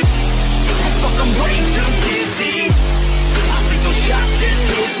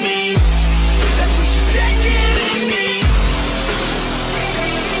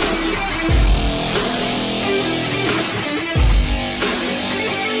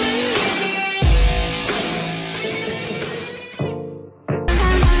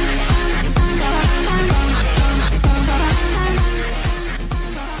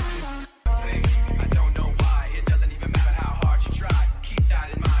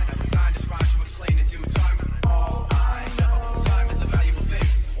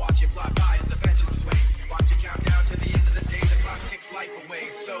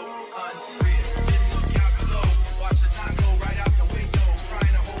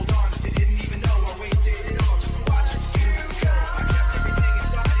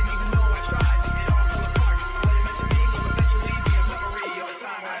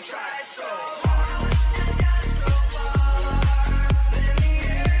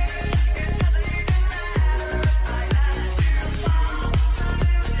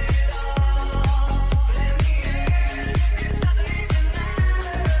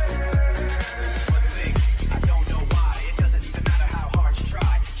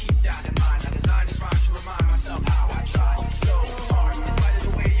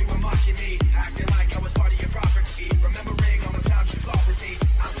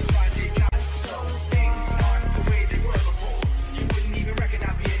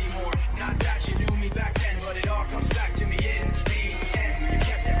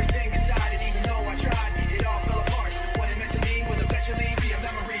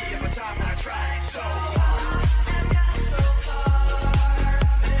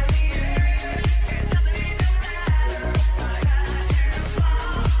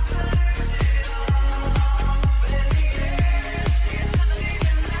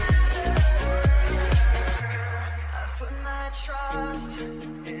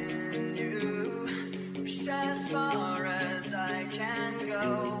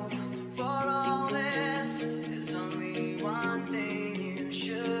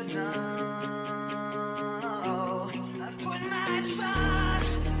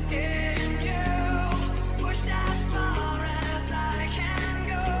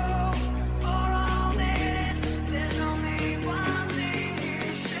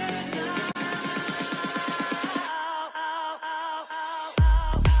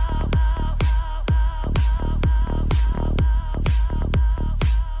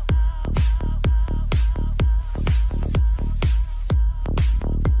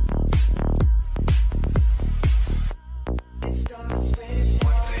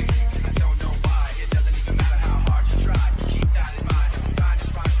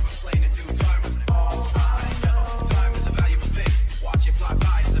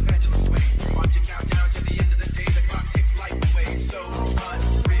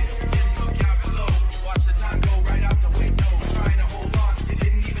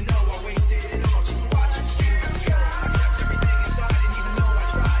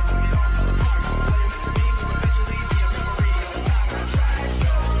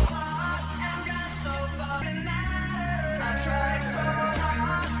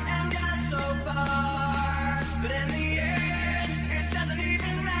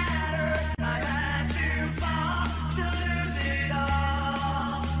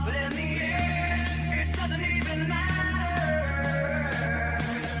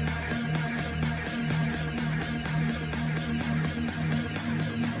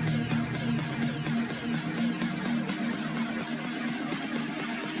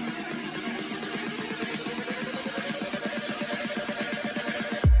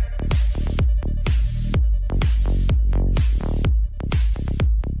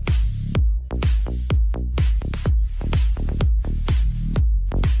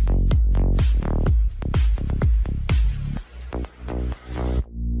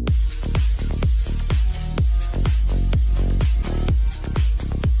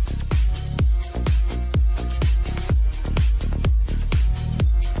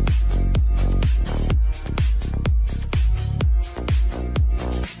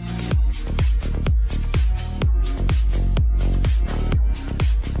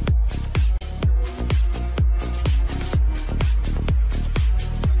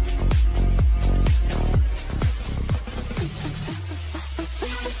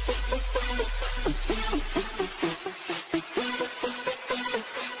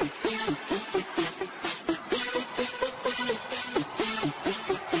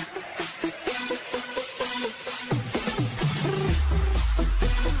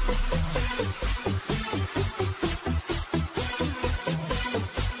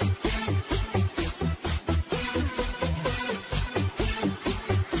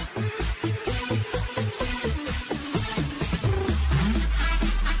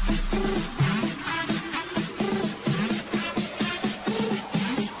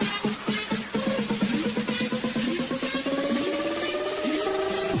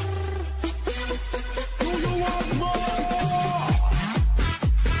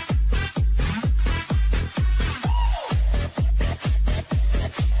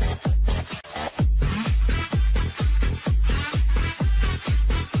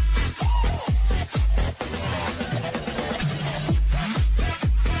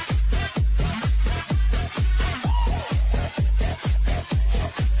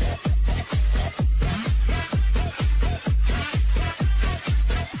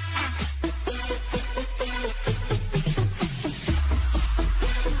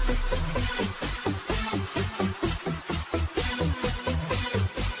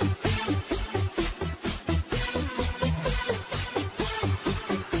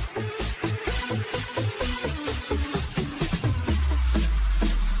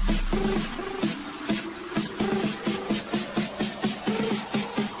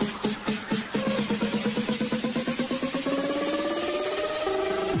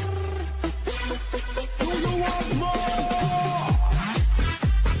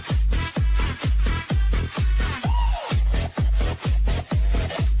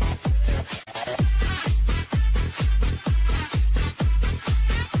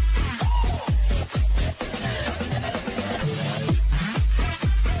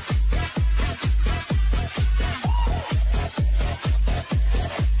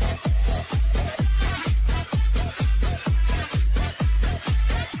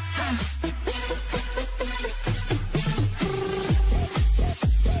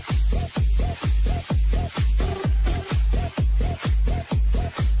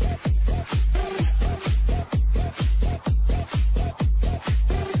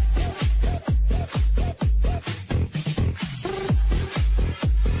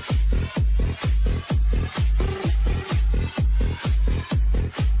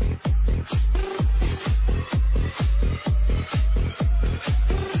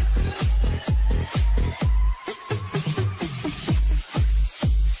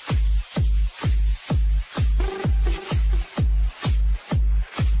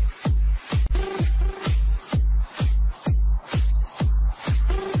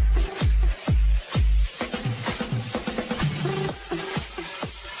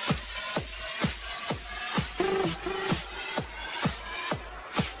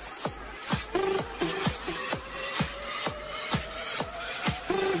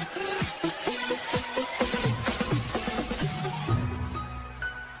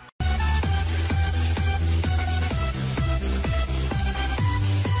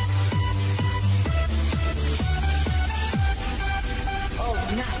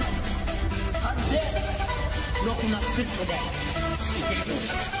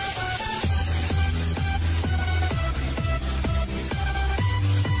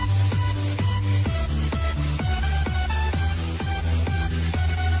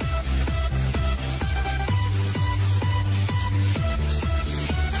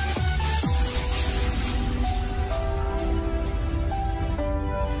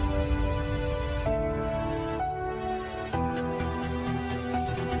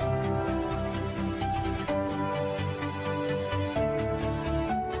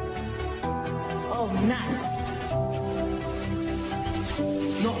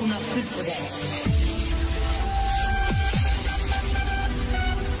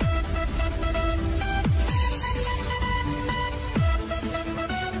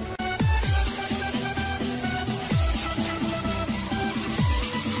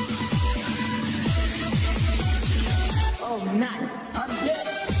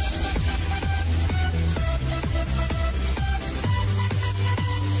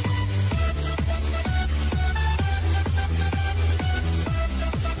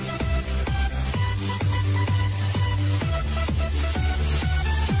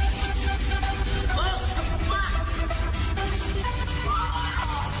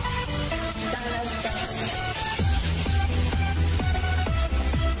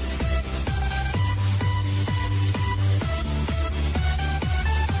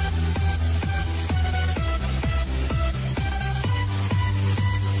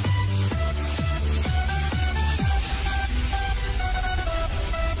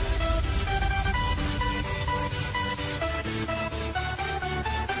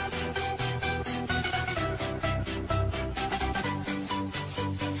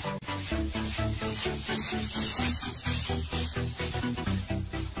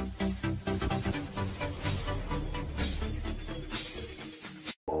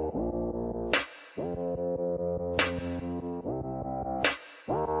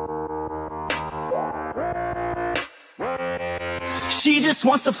She just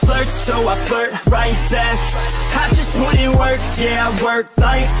wants to flirt, so I flirt right back. I just put in work, yeah, I work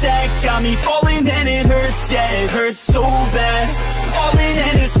like that. Got me falling and it hurts, yeah, it hurts so bad. All in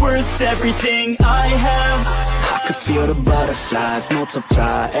and it's worth everything I have. I could feel the butterflies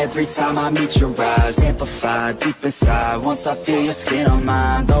multiply every time I meet your eyes. Amplify deep inside once I feel your skin on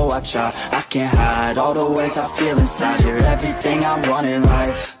mine. Though I try, I can't hide all the ways I feel inside. You're everything I want in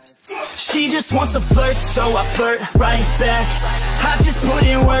life. She just wants to flirt, so I flirt right back. I just put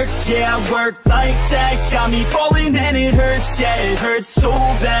in work, yeah, I work like that. Got me falling and it hurts, yeah, it hurts so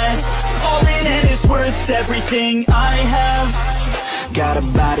bad. All in and it's worth everything I have. Got a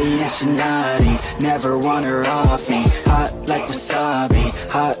body and she naughty, never want her off me. Hot like wasabi,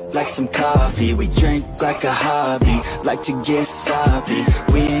 hot like some coffee. We drink like a hobby, like to get sloppy.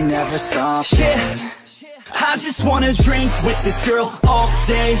 We ain't never stopping. Yeah. I just wanna drink with this girl all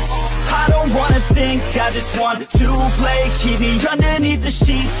day. I don't wanna think, I just want to play. Keep me underneath the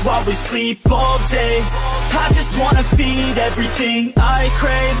sheets while we sleep all day. I just wanna feed everything I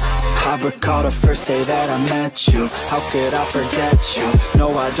crave. I recall the first day that I met you. How could I forget you?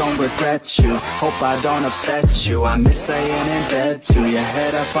 No, I don't regret you. Hope I don't upset you. I miss laying in bed too. Your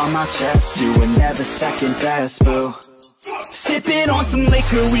head up on my chest. You were never second best, boo. Sipping on some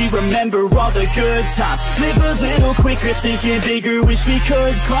liquor, we remember all the good times. Live a little quicker, thinking bigger, wish we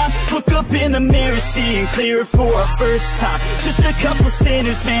could climb. Look up in the mirror, seeing clearer for our first time. Just a couple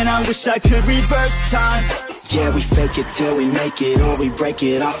sinners, man, I wish I could reverse time. Yeah, we fake it till we make it, or we break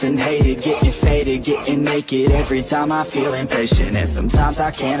it off and hate it. Getting faded, getting naked, every time I feel impatient. And sometimes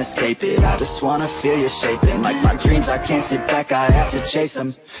I can't escape it, I just wanna feel you shaping. Like my dreams, I can't sit back, I have to chase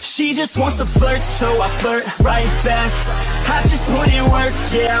them. She just wants to flirt, so I flirt right back. I just put in work,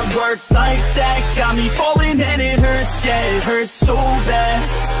 yeah, I work like that. Got me falling and it hurts, yeah, it hurts so bad.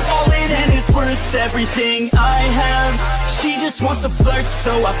 All in and it's worth everything I have. She just wants to flirt,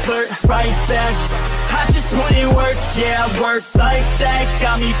 so I flirt right back. I just put in work, yeah, I work like that.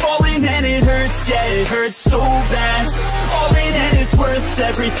 Got me falling and it hurts, yeah, it hurts so bad. All in and it's worth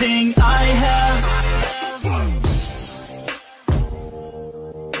everything I have.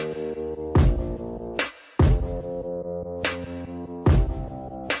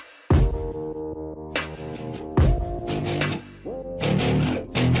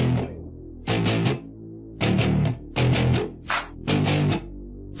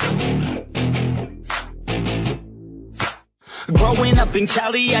 Growing up in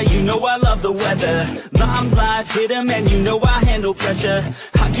Cali, yeah, you know I love the weather. Limelight hit 'em and you know I handle pressure.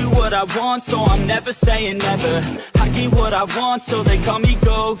 I do what I want, so I'm never saying never. I get what I want, so they call me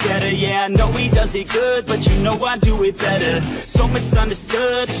go-getter. Yeah, I know he does it good, but you know I do it better. So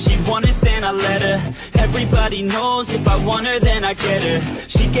misunderstood, if she wanted then I let her. Everybody knows if I want her then I get her.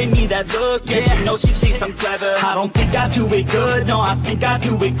 She gave me that look, yeah, she knows she thinks I'm clever. I don't think I do it good, no, I think I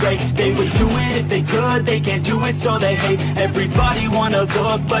do it great. They would do it if they could, they can't do it so they hate. Everybody wanna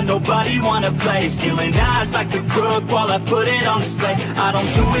look, but nobody wanna play. Stealing eyes like a crook while I put it on display. I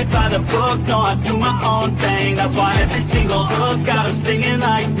don't do it by the book, no, I do my own thing. That's why every single hook got them singing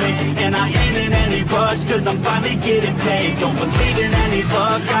like me. And I ain't in any rush, cause I'm finally getting paid. Don't believe in any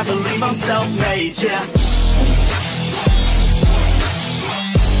luck, I believe I'm self-made, yeah.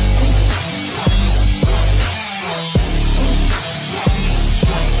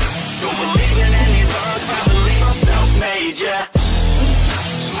 Don't believe in any luck, I believe I'm self-made, yeah.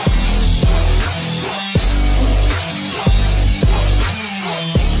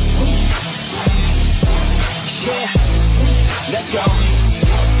 Let's go.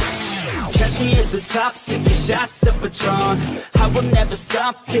 Catch me at the top, sipping shots of Patron. I will never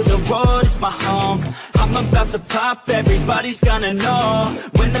stop till the road is my home. I'm about to pop, everybody's gonna know.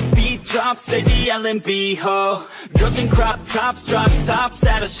 When the beat drops, they be yelling B-ho. Girls in crop tops, drop tops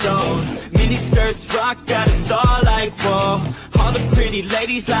at our shows. Mini skirts rock, got us all like whoa. All the pretty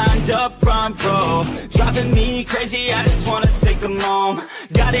ladies lined up front row. Driving me crazy, I just wanna take them home.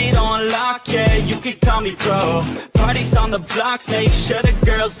 Got it on lock, yeah, you could call me pro. Parties on the blocks, make sure the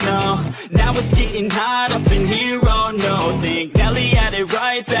girls know. Now it's getting hot up in here, oh no. Think Nelly had it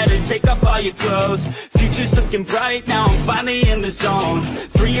right, better take off all your clothes. Future's looking bright, now I'm finally in the zone.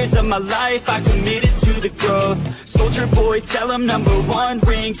 3 years of my life, I committed to the growth. Soldier boy, tell him #1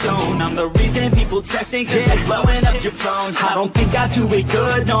 ringtone. I'm the reason people texting, cause I'm blowing up your phone. I don't think I do it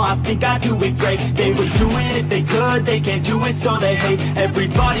good, no, I think I do it great. They would do it if they could, they can't do it so they hate.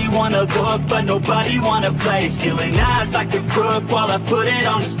 Everybody wanna look, but nobody wanna play. Stealing eyes like a crook while I put it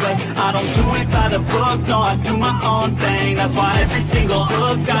on display. I don't do it by the book, no, I do my own thing. That's why every single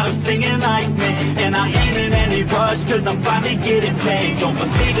hook got them singing like me. And I ain't in any rush, cause I'm finally getting paid. Don't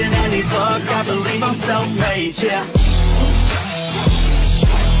believe in any luck, I believe I'm self-made, yeah.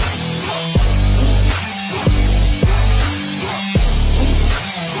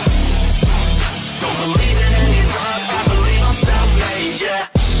 Don't believe in any luck, I believe I'm self-made, yeah.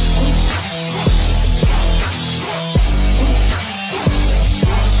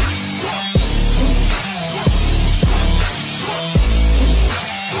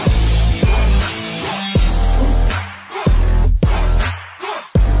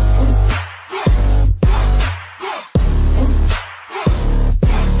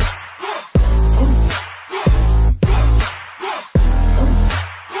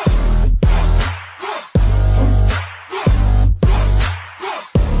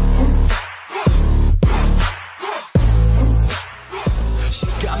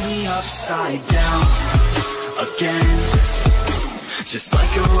 Upside down again, just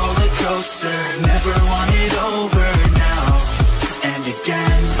like a a roller coaster, never want it over now and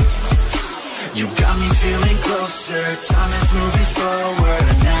again. You got me feeling closer, time is moving slower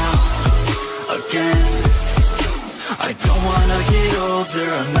now again. I don't wanna get older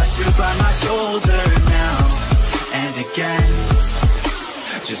unless you're by my shoulder now and again.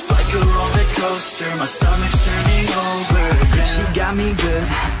 Just like a roller coaster, my stomach's turning over, yeah. She got me good,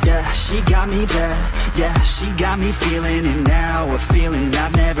 yeah, she got me bad, yeah, she got me feeling it now, a feeling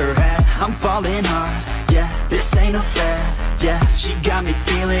I've never had. I'm falling hard, yeah, this ain't a fad, yeah, she got me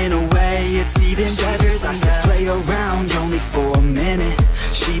feeling a way, it's even better than that. To play around only for a minute,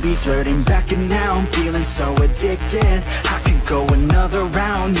 she be flirting back and now I'm feeling so addicted. I could go another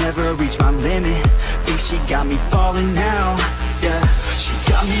round, never reach my limit, think she got me falling now, yeah. She's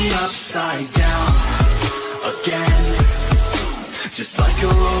got me upside down again. Just like a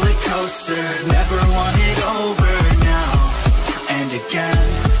roller coaster, never want it over now and again.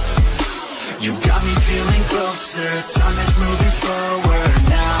 You got me feeling closer, time is moving slower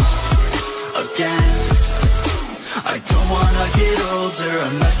now again. I don't wanna get older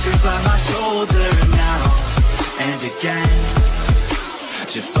unless you're by my shoulder now and again.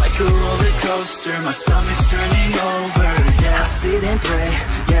 Just like a roller coaster, my stomach's turning over, yeah. I sit and pray,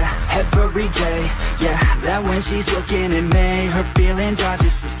 yeah, every day, yeah, that when she's looking at me, her feelings are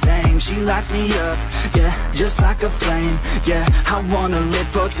just the same. She lights me up, yeah, just like a flame, yeah. I wanna live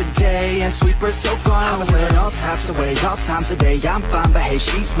for today and sweep her so far away. I put all types away, all times a day, I'm fine, but hey,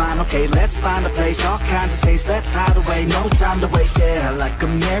 she's mine, okay, let's find a place, all kinds of space, let's hide away, no time to waste, yeah. Like a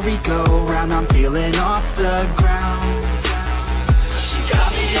merry-go-round, I'm feeling off the ground. She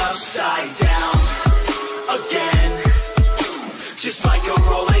got me upside down again. Just like a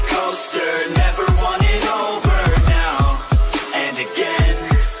roller coaster, never want it over now and again.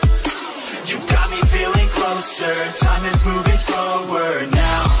 You got me feeling closer, time is moving slower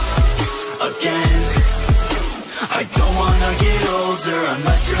now again. I don't wanna get older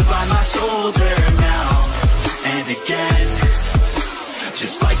unless you're by my shoulder now and again.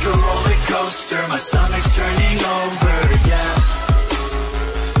 Just like a roller coaster, my stomach's turning over, yeah.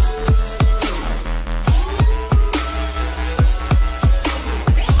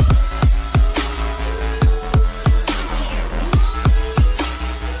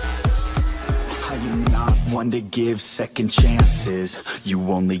 One to give second chances.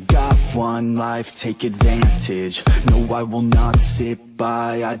 You only got one life, take advantage. No, I will not sit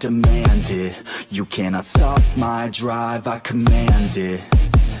by, I demand it. You cannot stop my drive, I command it.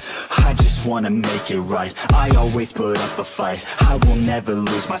 I just wanna make it right, I always put up a fight. I will never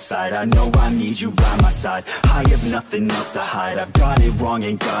lose my sight, I know I need you by my side. I have nothing else to hide, I've got it wrong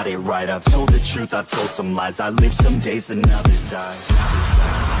and got it right. I've told the truth, I've told some lies. I live some days and others die.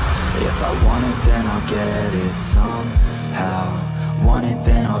 If I want it, then I'll get it somehow. Want it,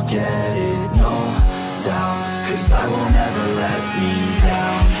 then I'll get it, no doubt. Cause I will never let me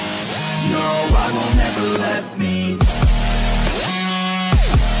down. No, I will never let me down.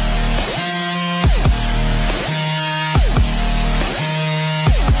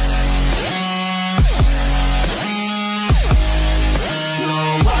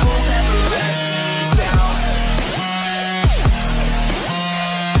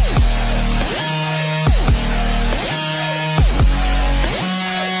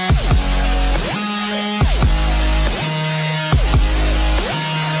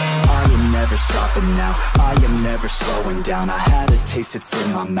 Stopping now, I am never slowing down. I had a taste, it's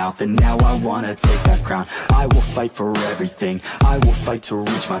in my mouth, and now I wanna take that crown. I will fight for everything, I will fight to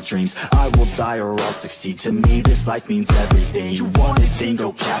reach my dreams. I will die or I'll succeed, to me this life means everything. You want it, then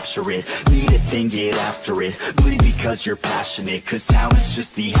go capture it, need it, then get after it. Bleed because you're passionate, cause talent's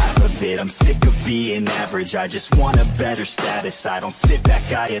just the half of it. I'm sick of being average, I just want a better status. I don't sit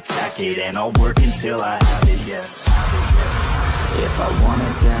back, I attack it, and I'll work until I have it, yeah. If I want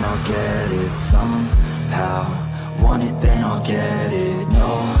it, then I'll get it somehow. Want it, then I'll get it,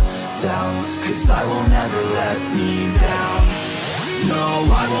 no doubt. Cause I will never let me down. No,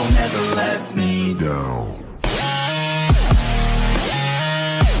 I will never let me down.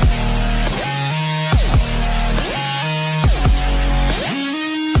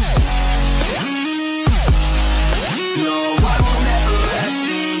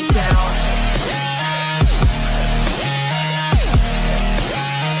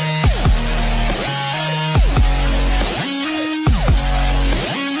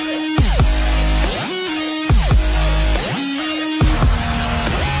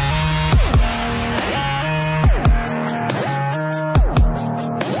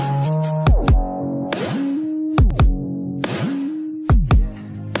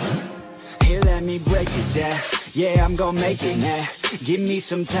 Yeah, I'm gonna make it, nah. Give me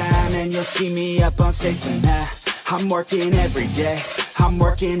some time and you'll see me up on stage somehow. I'm working every day, I'm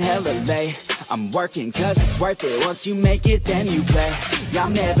working hella late. I'm working cause it's worth it, once you make it then you play.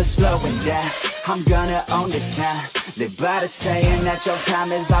 I'm never slowing down, I'm gonna own this town. Live by the saying that your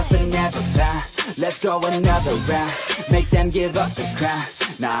time is lost but never found. Let's go another round, make them give up the crown.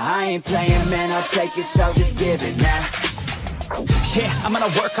 Nah, I ain't playing, man, I'll take it, so just give it now. Yeah, I'm gonna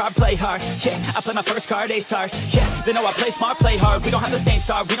work hard, play hard. Yeah, I play my first card, ace hard. Yeah, they know I play smart, play hard. We don't have the same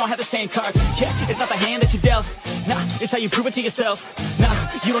star, we don't have the same cards. Yeah, it's not the hand that you dealt. Nah, it's how you prove it to yourself. Nah,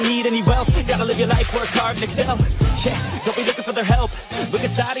 you don't need any wealth. Gotta live your life, work hard and excel. Yeah, don't be looking for their help. Look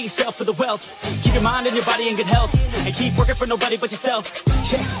inside of yourself for the wealth. Keep your mind and your body in good health. And keep working for nobody but yourself.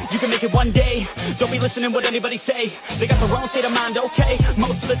 Yeah, you can make it one day. Don't be listening what anybody say. They got their own state of mind, okay.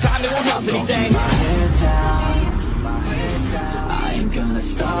 Most of the time it won't help anything. Keep my head down, my head down. I ain't gonna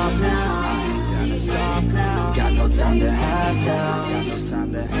stop now, I ain't gonna stop now. Got no time to have doubts, got no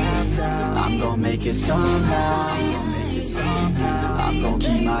time to have doubts. I'm gonna make it somehow, I'm gonna make it somehow. I'm gonna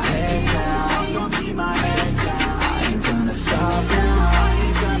keep my head down, I'm gonna keep my head down. I ain't gonna stop now, I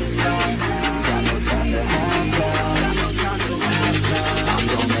ain't gonna stop now. Got no time to have doubts, got no time to have doubts. I'm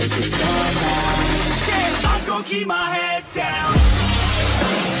gonna make it somehow. Yeah, I'm gonna keep my head down.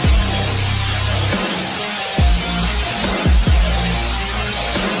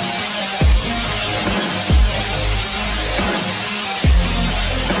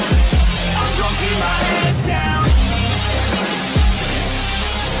 Keep my head down.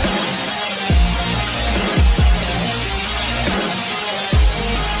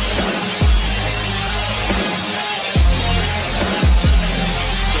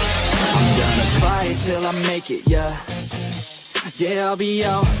 I'm gonna fight till I make it, yeah. Yeah, I'll be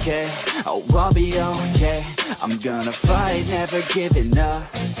okay. Oh, I'll be okay. I'm gonna fight, never giving up.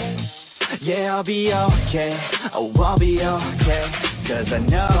 Yeah, I'll be okay. Oh, I'll be okay. Cause I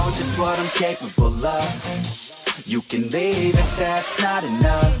know just what I'm capable of. You can leave if that's not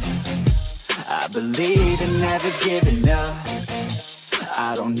enough. I believe in never giving up.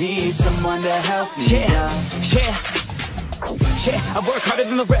 I don't need someone to help me up. Yeah, I work harder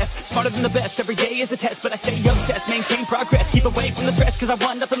than the rest, smarter than the best. Every day is a test, but I stay obsessed. Maintain progress, keep away from the stress, cause I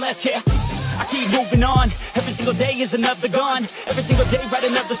want nothing less, yeah. I keep moving on, every single day is another gone. Every single day write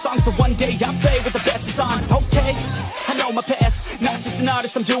another song, so one day I'll play with the best is on. Okay, I know my path, not just an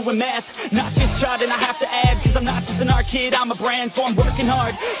artist, I'm doing math. Not just charting, I have to add, cause I'm not just an art kid, I'm a brand. So I'm working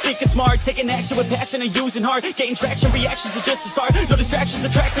hard, thinking smart, taking action with passion and using heart. Gain traction, reactions are just a start. No distractions,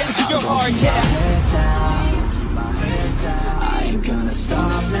 attract them to your heart, yeah. I ain't gonna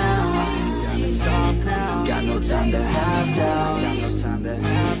stop now, I ain't gonna stop now. Got no time to have doubts, got no time to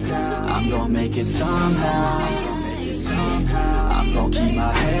have doubts. I'm gonna make it somehow, I'm gonna make it somehow. I'm gonna keep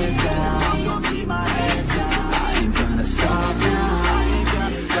my head down, I'm gonna keep my head down. I ain't gonna stop now, I ain't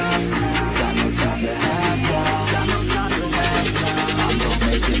gonna stop now. Got no time to have doubts, got no time to have doubts. I'm gonna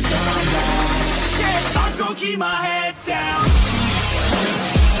make it somehow. Yeah, I'm gonna keep my head down.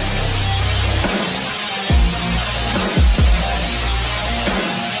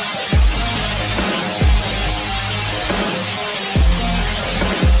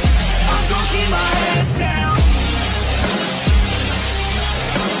 Keep my head down.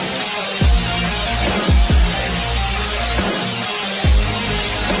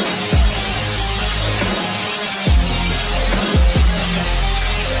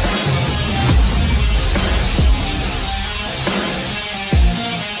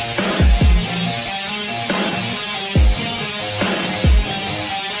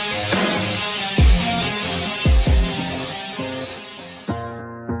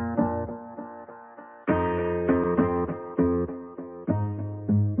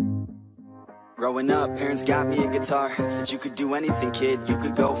 Growing up, parents got me a guitar. Said you could do anything, kid, you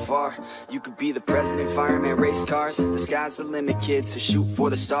could go far. You could be the president, fireman, race cars. The sky's the limit, kid, so shoot for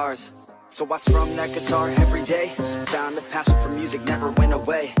the stars. So I strummed that guitar every day. Found the passion for music never went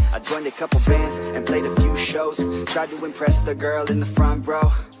away. I joined a couple bands and played a few shows. Tried to impress the girl in the front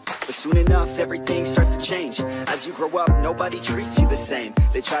row. But soon enough, everything starts to change. As you grow up, nobody treats you the same.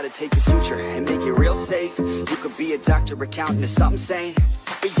 They try to take your future and make it real safe. You could be a doctor, accountant, or something sane.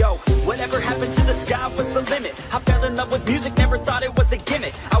 But yo, whatever happened to the sky was the limit. I fell in love with music, never thought it was a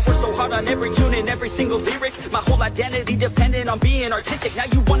gimmick. I worked so hard on every tune and every single lyric. My whole identity depended on being artistic. Now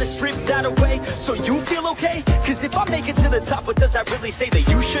you wanna strip that away, so you feel okay? Cause if I make it to the top, what does that really say? That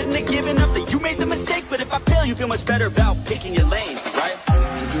you shouldn't have given up, that you made the mistake? But if I fail, you feel much better about picking your lane, right?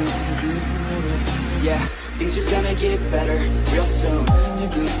 Yeah, things are gonna get better real soon.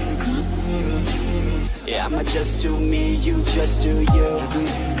 Yeah, I'ma just do me, you just do you.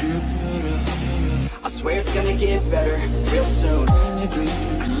 I swear it's gonna get better real soon.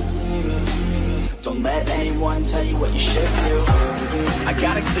 Don't let anyone tell you what you should do. I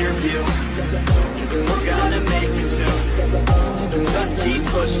got a clear view, we're gonna make it soon. Just keep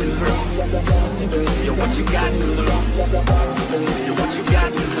pushing through. You're what you got to lose. You're what you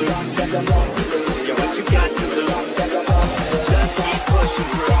got to lose. You're what you got to lose. Just keep pushing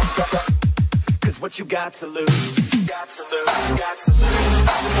through. Cause what you got to lose. Got to lose, got to lose,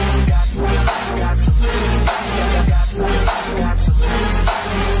 got to lose, got to lose, got to lose, got to lose, got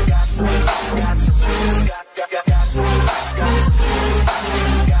to lose, got to lose, got to lose, got to lose,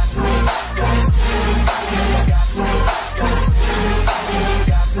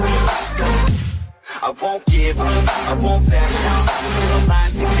 got to lose. I won't give up, I won't back down. Till the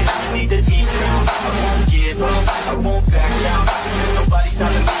line sinks in underneath the deep ground. I won't give up, I won't back down. There's nobody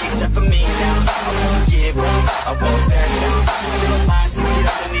stopping me except for me now. I won't give up, I won't back down. Till the line sinks in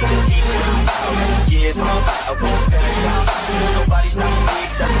underneath the deep ground. I won't give up, I won't back down. There's nobody stopping me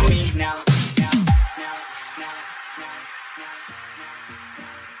except for me now.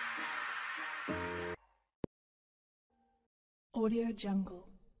 Audio Jungle.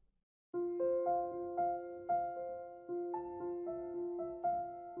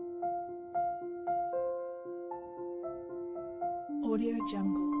 Audio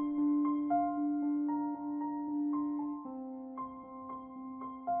Jungle.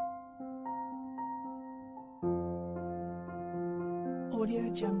 Audio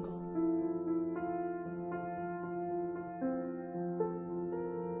Jungle.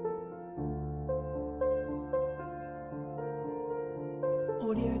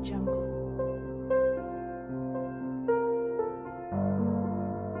 Audio Jungle.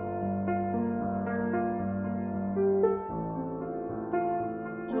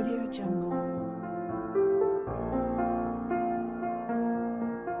 Audio Jungle.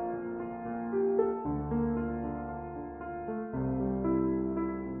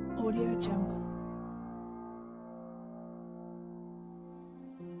 Audio Jungle. Audio Jungle.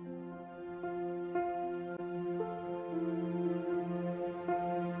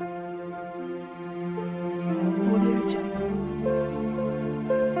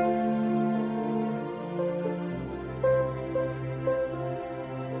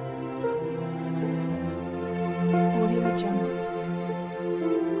 Audio Jungle.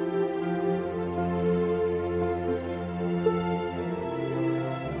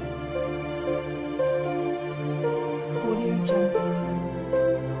 Audio Jungle. Audio Jungle.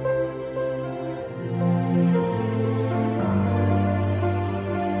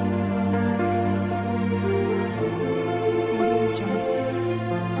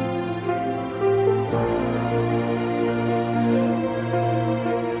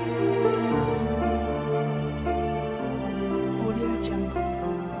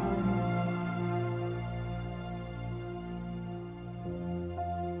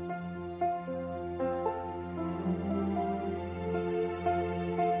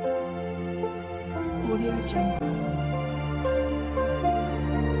 Audio Jungle. Audio Jungle.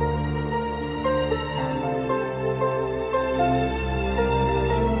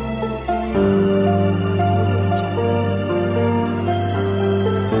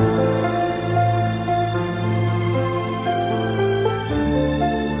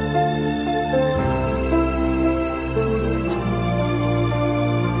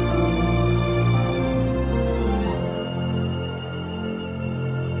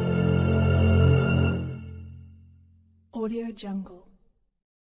 Audio Jungle.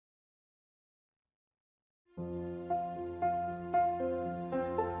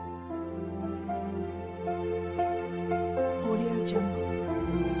 Audio Jungle.